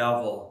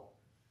 devil.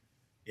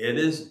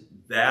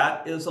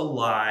 That is a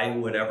lie,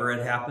 whatever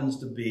it happens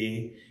to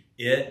be.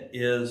 It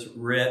is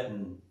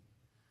written.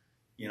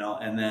 You know,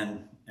 and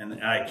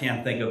I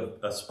can't think of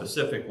a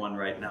specific one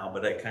right now,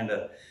 but I kind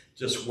of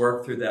just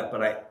work through that.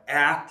 But I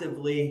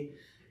actively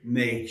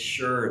make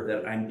sure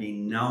that I'm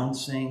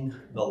denouncing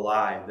the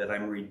lie, that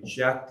I'm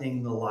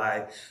rejecting the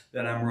lie,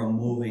 that I'm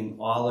removing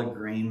all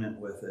agreement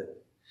with it.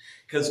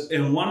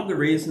 And one of the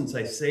reasons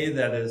I say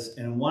that is,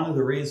 and one of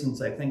the reasons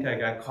I think I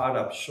got caught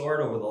up short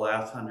over the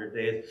last 100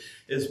 days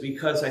is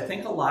because I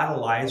think a lot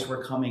of lies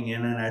were coming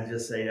in and I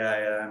just say,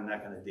 I'm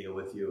not going to deal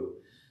with you.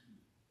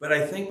 But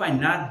I think by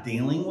not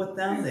dealing with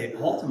them, they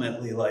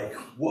ultimately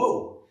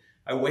whoa,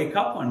 I wake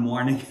up one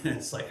morning and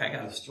it's like I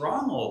got a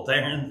stronghold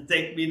there and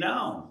take me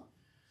down.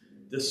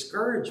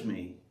 Discourage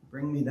me,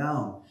 bring me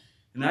down.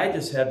 And I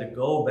just had to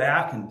go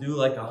back and do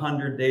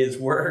 100 days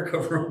work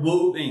of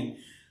removing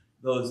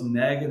those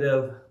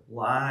negative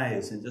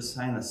lies and just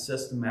kind of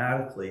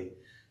systematically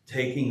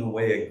taking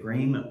away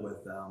agreement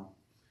with them.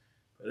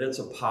 But it's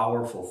a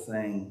powerful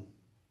thing.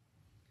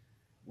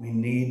 We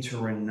need to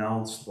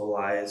renounce the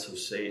lies of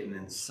Satan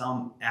in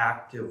some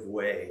active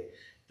way.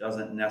 It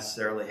doesn't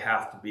necessarily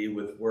have to be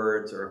with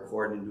words or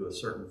according to a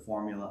certain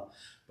formula,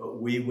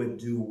 but we would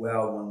do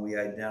well when we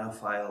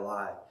identify a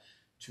lie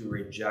to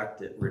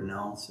reject it,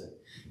 renounce it.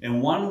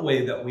 And one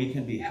way that we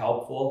can be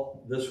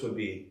helpful, this would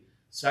be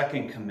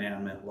second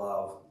commandment,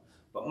 love.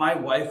 But my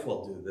wife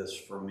will do this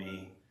for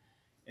me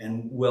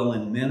and will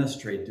in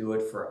ministry do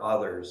it for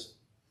others,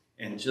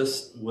 and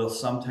just will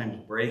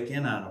sometimes break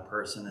in on a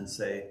person and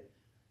say,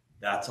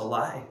 That's a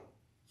lie.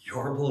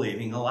 You're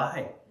believing a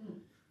lie.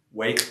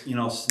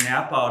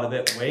 Snap out of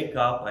it, wake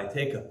up. I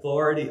take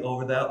authority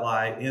over that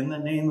lie in the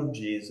name of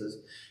Jesus,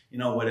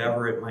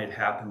 whatever it might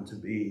happen to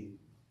be.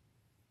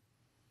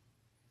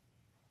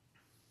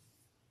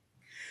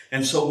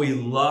 And so we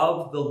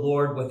love the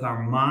Lord with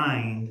our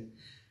mind,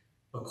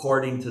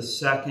 according to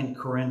 2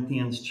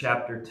 Corinthians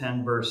chapter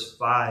 10, verse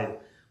 5.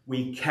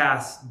 We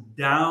cast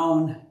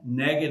down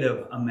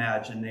negative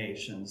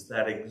imaginations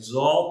that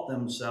exalt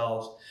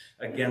themselves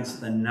against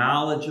the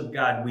knowledge of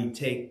God. We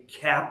take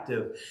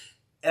captive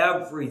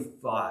every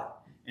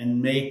thought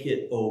and make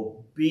it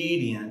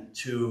obedient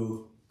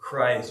to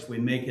Christ. We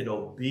make it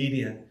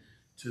obedient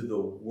to the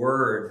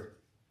word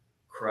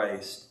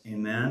Christ.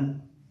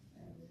 Amen.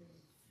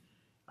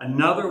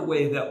 Another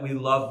way that we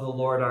love the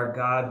Lord our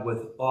God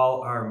with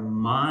all our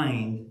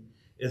mind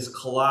is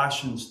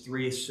Colossians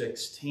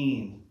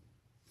 3:16.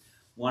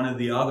 One of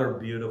the other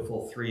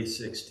beautiful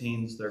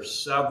 3:16s.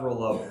 There's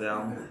several of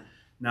them.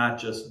 Not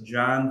just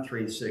John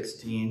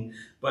 3:16,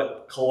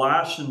 but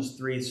Colossians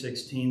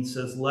 3:16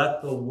 says,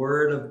 let the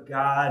word of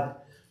God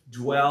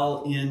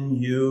dwell in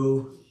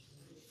you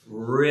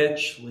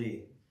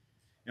richly.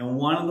 And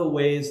one of the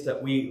ways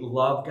that we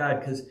love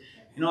God, because,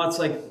 it's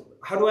like,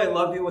 how do I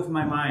love you with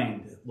my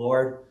mind,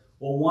 Lord?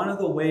 Well, one of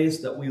the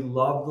ways that we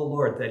love the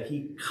Lord, that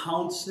he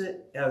counts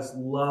it as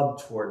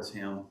love towards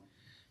him,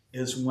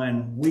 is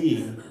when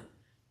we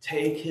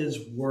take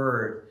his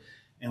word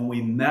and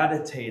we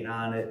meditate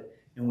on it,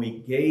 and we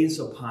gaze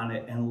upon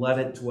it and let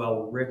it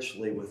dwell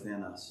richly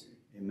within us.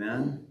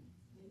 Amen?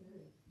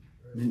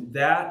 I mean,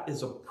 that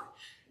is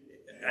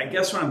I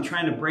guess when I'm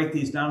trying to break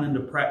these down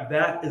into practice,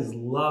 that is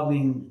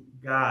loving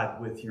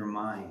God with your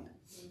mind.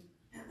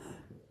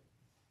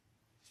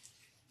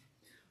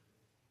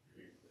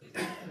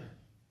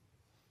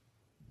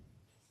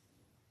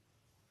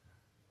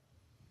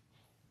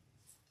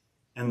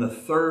 And the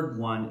third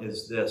one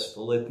is this,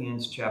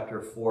 Philippians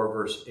chapter 4,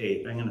 verse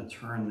 8. I'm going to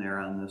turn there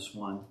on this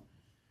one.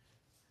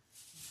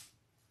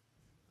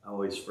 I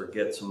always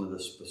forget some of the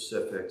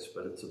specifics,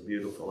 but it's a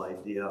beautiful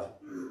idea.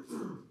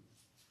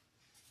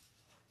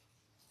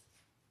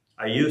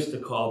 I used to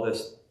call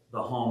this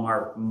the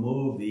Hallmark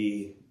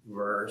movie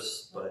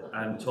verse, but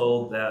I'm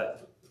told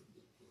that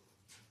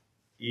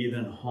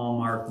even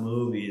Hallmark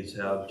movies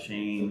have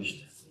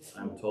changed,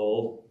 I'm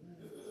told.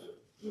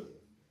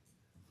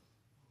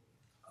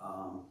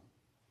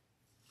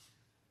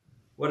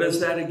 What is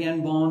that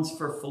again, Bones,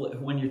 for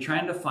when you're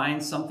trying to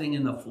find something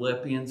in the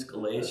Philippians,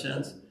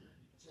 Galatians?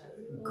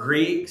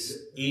 Greeks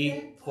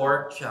eat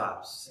pork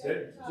chops.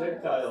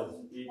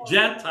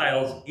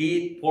 Gentiles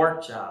eat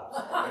pork chops.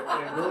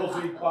 And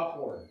girls eat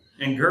popcorn.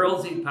 And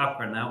girls eat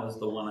popcorn. That was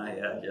the one I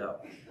had, yeah.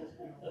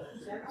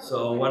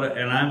 So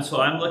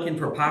I'm looking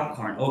for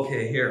popcorn.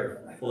 Okay,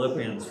 here,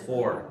 Philippians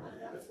 4.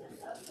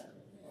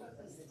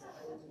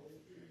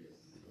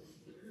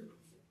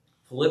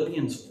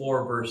 Philippians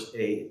 4, verse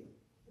 8.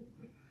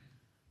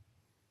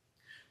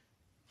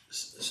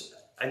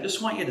 I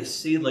just want you to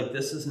see, like,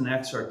 this is an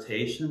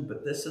exhortation,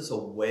 but this is a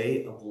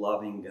way of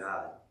loving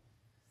God.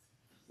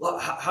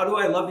 How do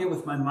I love you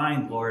with my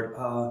mind, Lord?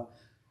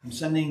 I'm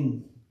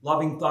sending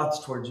loving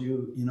thoughts towards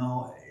you.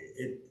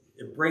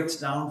 It breaks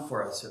down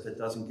for us if it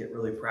doesn't get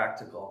really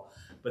practical.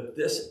 But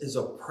this is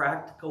a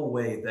practical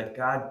way that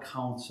God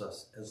counts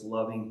us as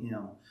loving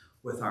him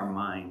with our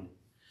mind.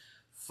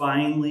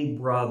 Finally,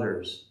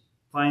 brethren,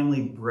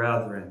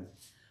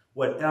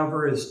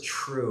 whatever is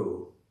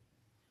true,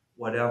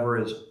 whatever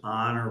is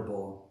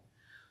honorable,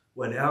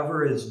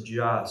 whatever is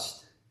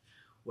just,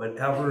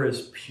 whatever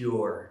is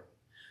pure,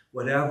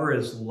 whatever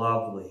is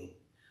lovely,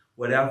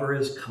 whatever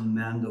is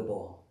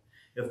commendable,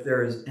 if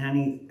there is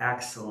any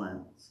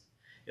excellence,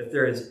 if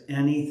there is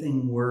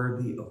anything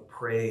worthy of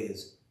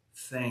praise,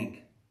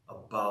 think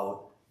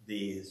about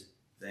these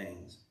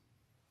things.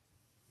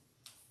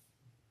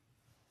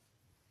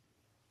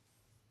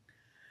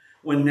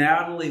 When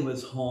Natalie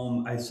was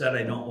home, I said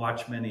I don't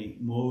watch many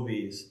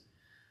movies.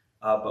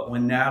 But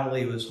when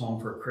Natalie was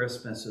home for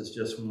Christmas, it's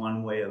just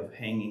one way of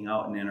hanging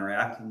out and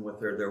interacting with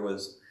her. There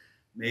was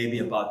maybe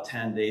about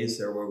 10 days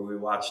there where we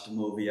watched a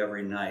movie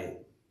every night.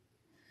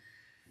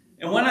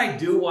 And when I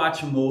do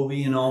watch a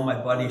movie, my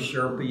buddy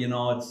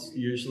Sherpa, it's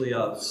usually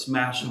a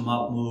smash 'em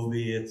up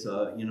movie. It's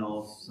a,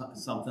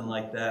 something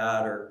like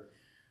that, or,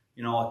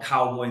 a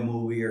cowboy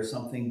movie or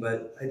something.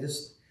 But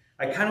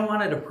I kind of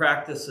wanted to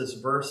practice this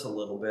verse a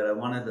little bit. I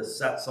wanted to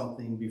set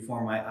something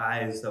before my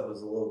eyes that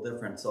was a little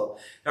different. So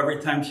every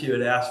time she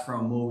would ask for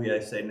a movie, I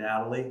say,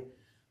 Natalie,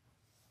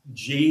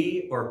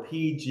 G or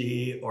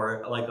PG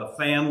or like a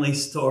family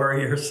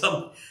story or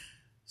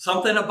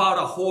something about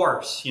a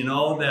horse, and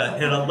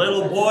a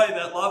little boy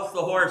that loves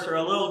the horse, or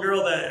a little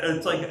girl that,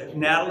 it's like,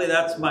 Natalie,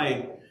 that's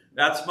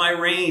my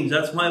range,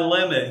 that's my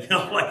limit.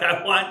 Like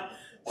I want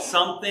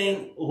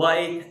something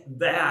like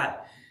that.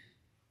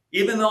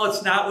 Even though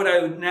it's not what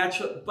I would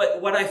naturally,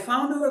 but what I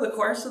found over the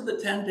course of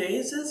the 10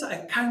 days is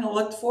I kind of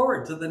looked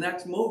forward to the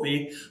next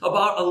movie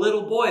about a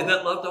little boy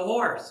that loved a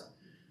horse.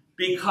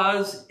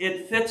 because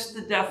it fits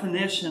the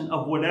definition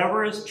of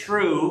whatever is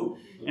true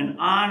and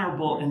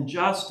honorable and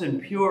just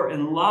and pure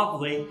and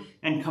lovely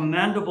and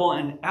commendable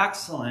and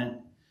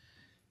excellent.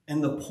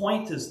 And the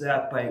point is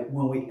that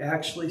when we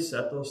actually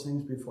set those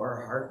things before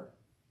our heart,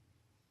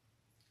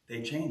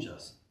 they change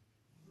us.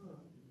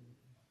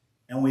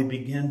 And we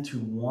begin to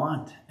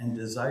want and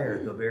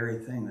desire the very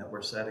thing that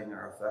we're setting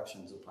our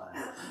affections upon.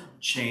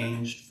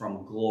 Changed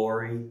from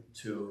glory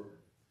to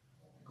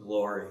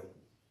glory.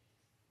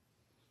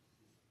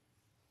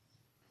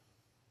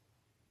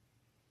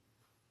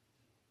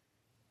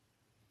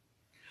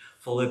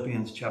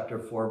 Philippians chapter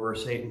 4,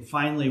 verse 8. And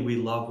finally, we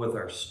love with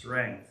our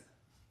strength.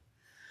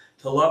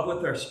 To love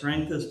with our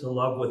strength is to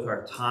love with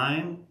our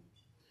time,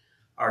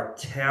 our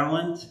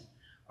talent,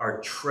 our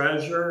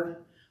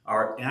treasure,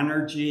 our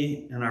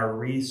energy, and our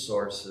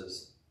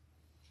resources.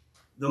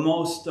 The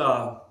most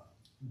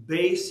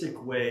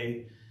basic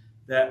way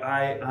that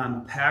I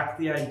unpack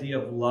the idea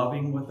of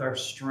loving with our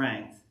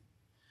strength.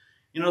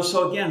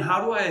 So again,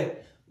 how do I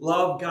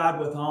love God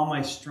with all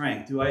my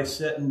strength? Do I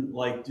sit and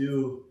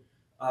do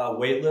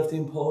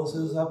weightlifting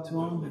poses up to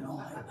him?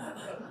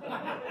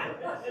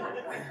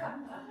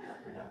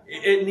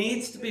 It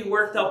needs to be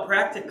worked out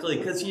practically,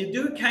 because you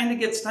do kind of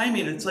get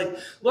stymied. It's like,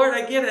 Lord,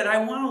 I get it.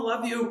 I want to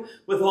love you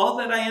with all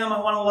that I am.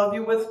 I want to love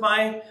you with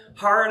my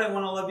heart. I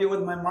want to love you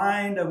with my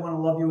mind. I want to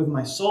love you with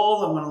my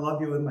soul. I want to love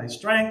you with my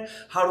strength.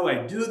 How do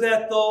I do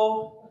that,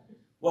 though?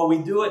 Well, we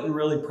do it in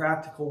really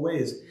practical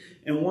ways.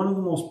 And one of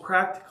the most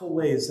practical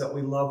ways that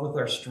we love with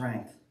our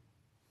strength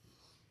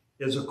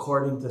is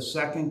according to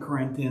 2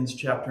 Corinthians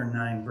chapter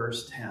 9,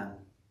 verse 10.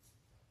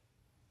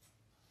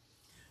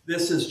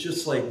 This is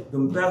just like the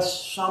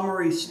best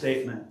summary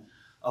statement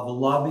of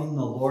loving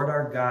the Lord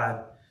our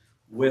God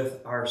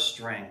with our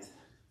strength.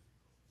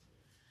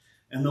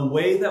 And the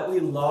way that we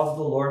love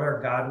the Lord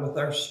our God with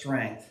our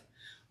strength,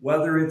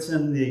 whether it's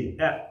in the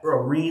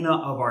arena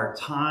of our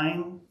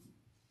time,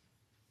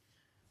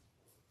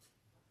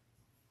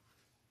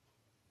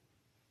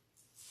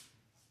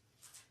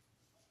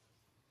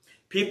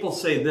 people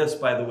say this,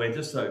 by the way,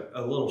 just a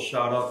little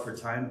shout out for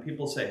time.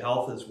 People say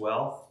health is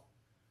wealth.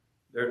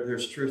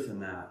 There's truth in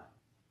that.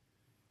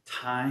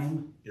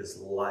 Time is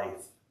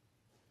life.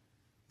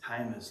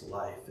 Time is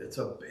life. It's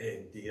a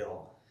big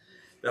deal.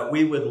 That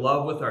we would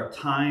love with our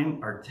time,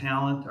 our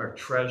talent, our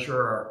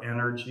treasure, our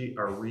energy,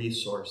 our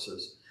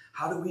resources.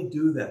 How do we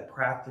do that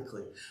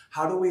practically?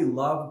 How do we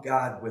love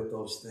God with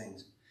those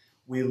things?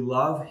 We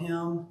love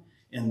him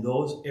in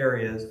those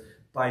areas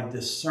by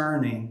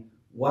discerning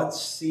what's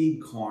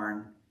seed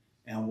corn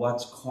and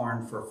what's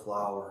corn for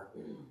flour,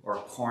 or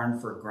corn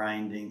for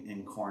grinding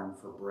and corn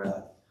for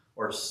bread,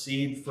 or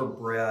seed for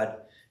bread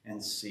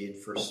and seed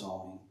for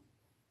sowing.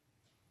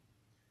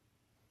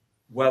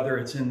 Whether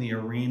it's in the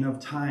arena of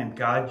time,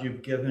 God,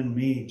 you've given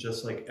me,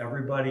 just like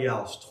everybody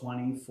else,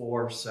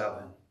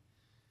 24/7.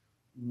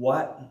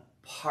 What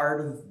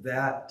part of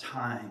that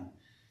time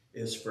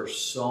is for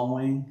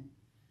sowing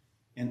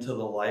into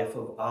the life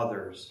of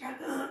others,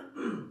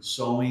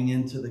 sowing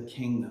into the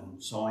kingdom,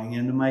 sowing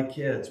into my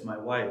kids, my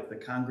wife, the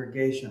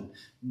congregation,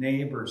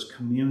 neighbors,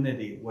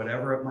 community,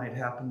 whatever it might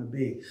happen to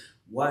be?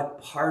 What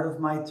part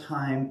of my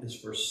time is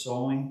for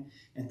sowing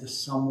into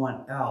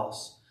someone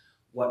else?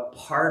 What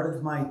part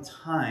of my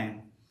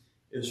time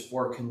is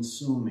for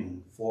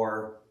consuming,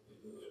 for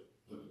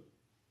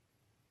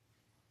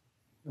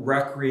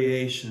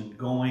recreation,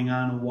 going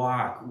on a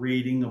walk,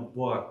 reading a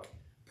book,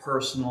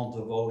 personal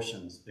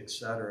devotions,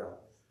 etc.?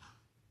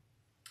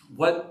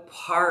 What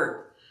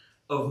part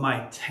of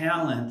my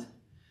talent,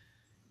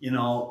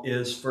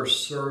 is for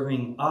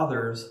serving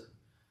others?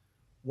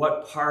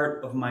 What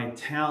part of my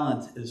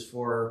talent is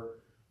for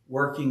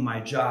working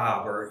my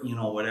job, or,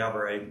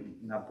 whatever? I'm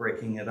not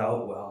breaking it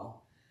out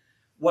well.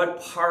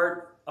 What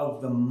part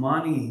of the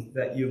money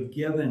that you've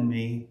given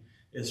me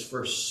is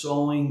for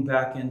sowing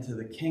back into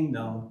the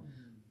kingdom?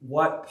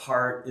 What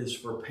part is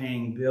for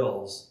paying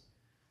bills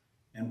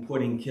and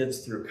putting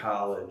kids through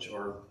college,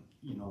 or,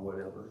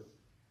 whatever?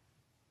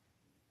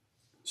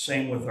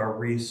 Same with our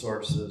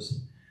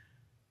resources,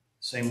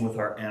 same with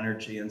our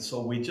energy. And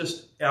so we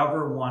just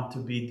ever want to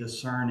be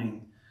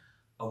discerning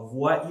of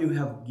what you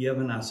have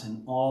given us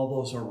in all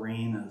those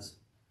arenas.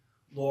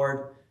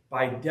 Lord,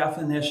 by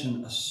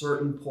definition, a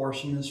certain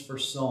portion is for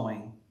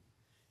sowing.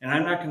 And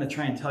I'm not going to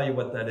try and tell you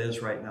what that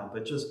is right now,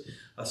 but just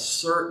a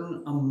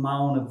certain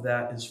amount of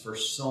that is for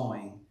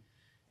sowing,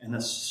 and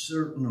a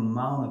certain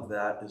amount of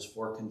that is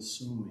for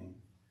consuming.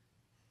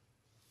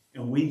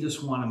 And we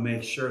just want to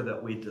make sure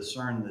that we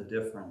discern the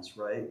difference,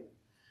 right?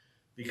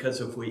 Because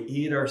if we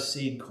eat our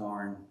seed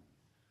corn,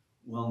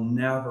 we'll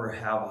never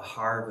have a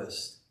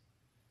harvest.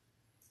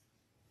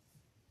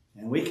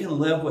 And we can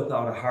live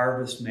without a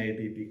harvest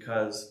maybe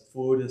because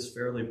food is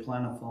fairly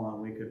plentiful,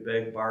 and we could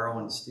beg, borrow,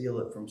 and steal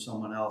it from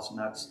someone else.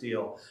 Not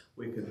steal.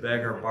 We could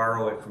beg or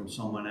borrow it from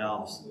someone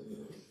else.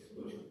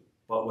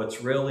 But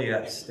what's really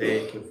at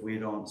stake if we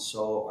don't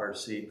sow our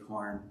seed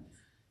corn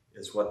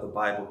is what the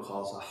Bible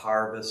calls a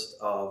harvest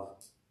of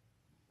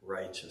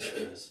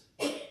righteousness.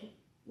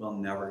 We'll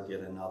never get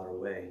another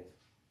way.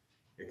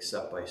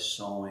 except by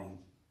sowing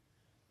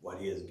what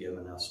he has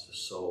given us to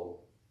sow.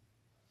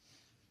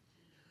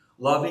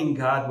 Loving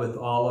God with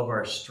all of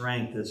our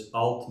strength is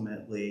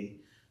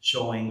ultimately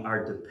showing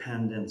our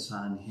dependence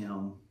on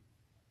him.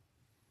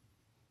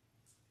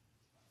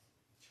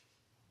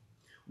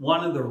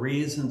 One of the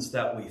reasons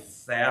that we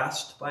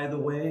fast, by the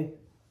way,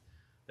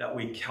 that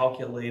we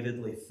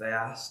calculatedly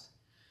fast,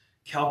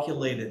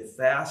 calculated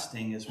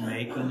fasting is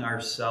making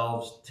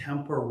ourselves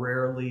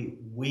temporarily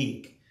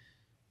weak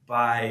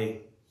by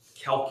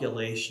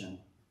calculation.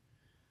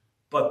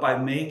 But by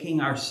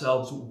making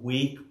ourselves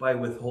weak by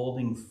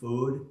withholding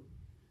food,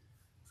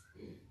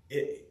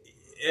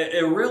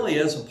 it really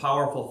is a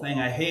powerful thing.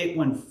 I hate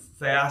when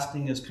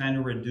fasting is kind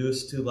of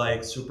reduced to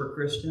like super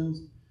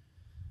Christians,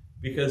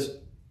 because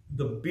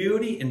the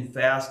beauty in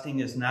fasting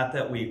is not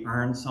that we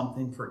earn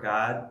something for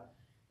God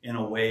in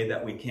a way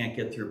that we can't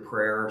get through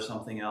prayer or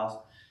something else.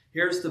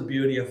 Here's the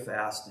beauty of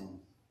fasting.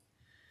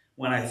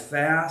 When I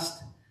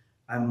fast,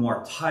 I'm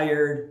more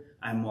tired,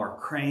 I'm more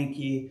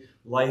cranky,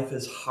 life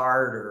is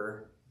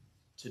harder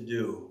to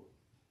do.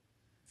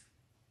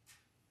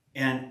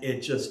 And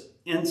it just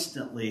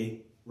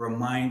instantly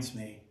reminds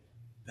me,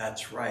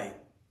 that's right,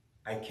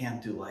 I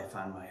can't do life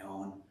on my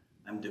own.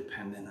 I'm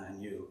dependent on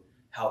you.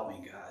 Help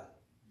me, God.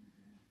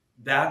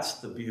 That's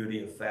the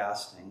beauty of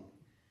fasting,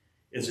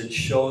 is it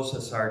shows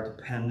us our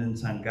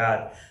dependence on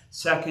God.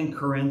 2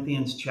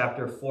 Corinthians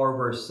chapter 4,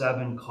 verse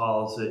 7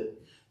 calls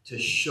it to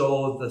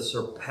show the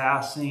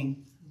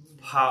surpassing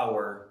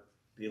power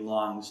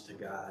belongs to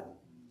God.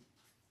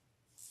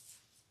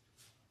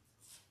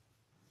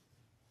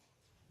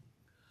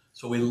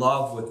 So we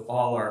love with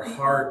all our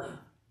heart.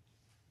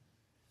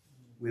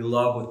 We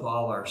love with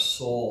all our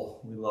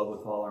soul. We love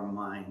with all our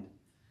mind.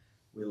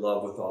 We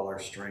love with all our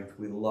strength.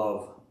 We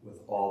love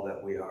with all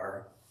that we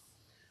are.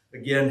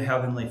 Again,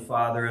 Heavenly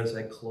Father, as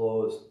I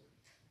close,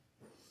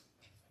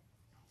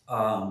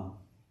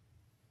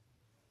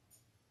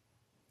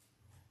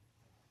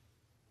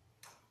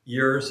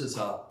 yours is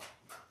a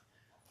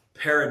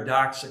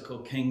paradoxical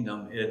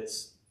kingdom.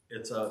 It's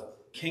a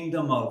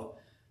kingdom of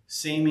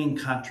seeming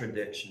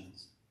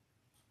contradictions.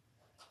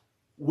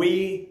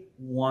 We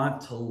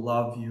want to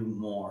love you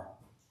more,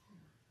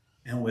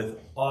 and with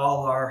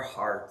all our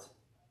heart,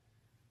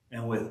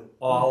 and with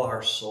all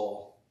our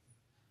soul,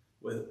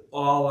 with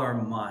all our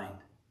mind,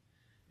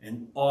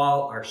 and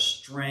all our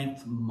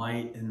strength,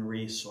 might, and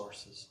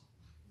resources.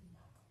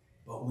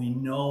 But we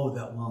know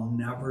that we'll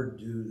never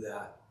do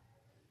that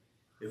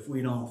if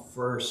we don't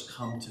first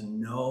come to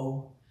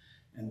know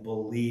and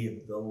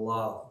believe the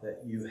love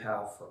that you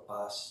have for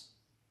us.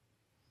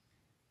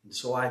 And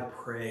so I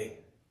pray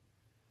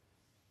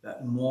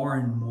that more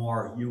and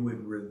more you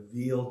would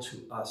reveal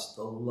to us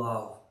the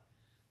love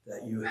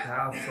that you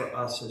have for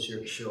us as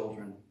your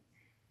children.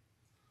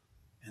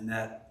 And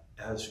that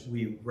as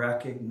we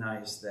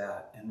recognize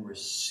that and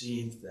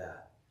receive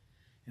that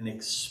and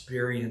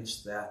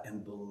experience that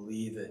and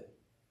believe it,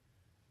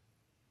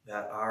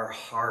 that our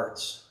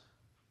hearts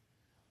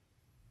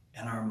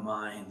and our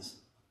minds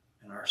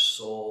and our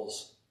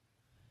souls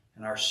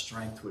and our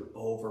strength would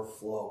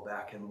overflow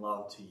back in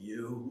love to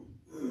you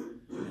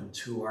and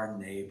to our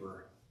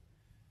neighbor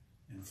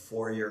and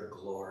for your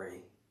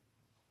glory.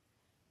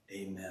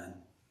 Amen.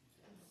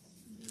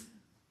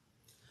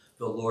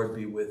 The Lord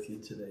be with you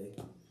today.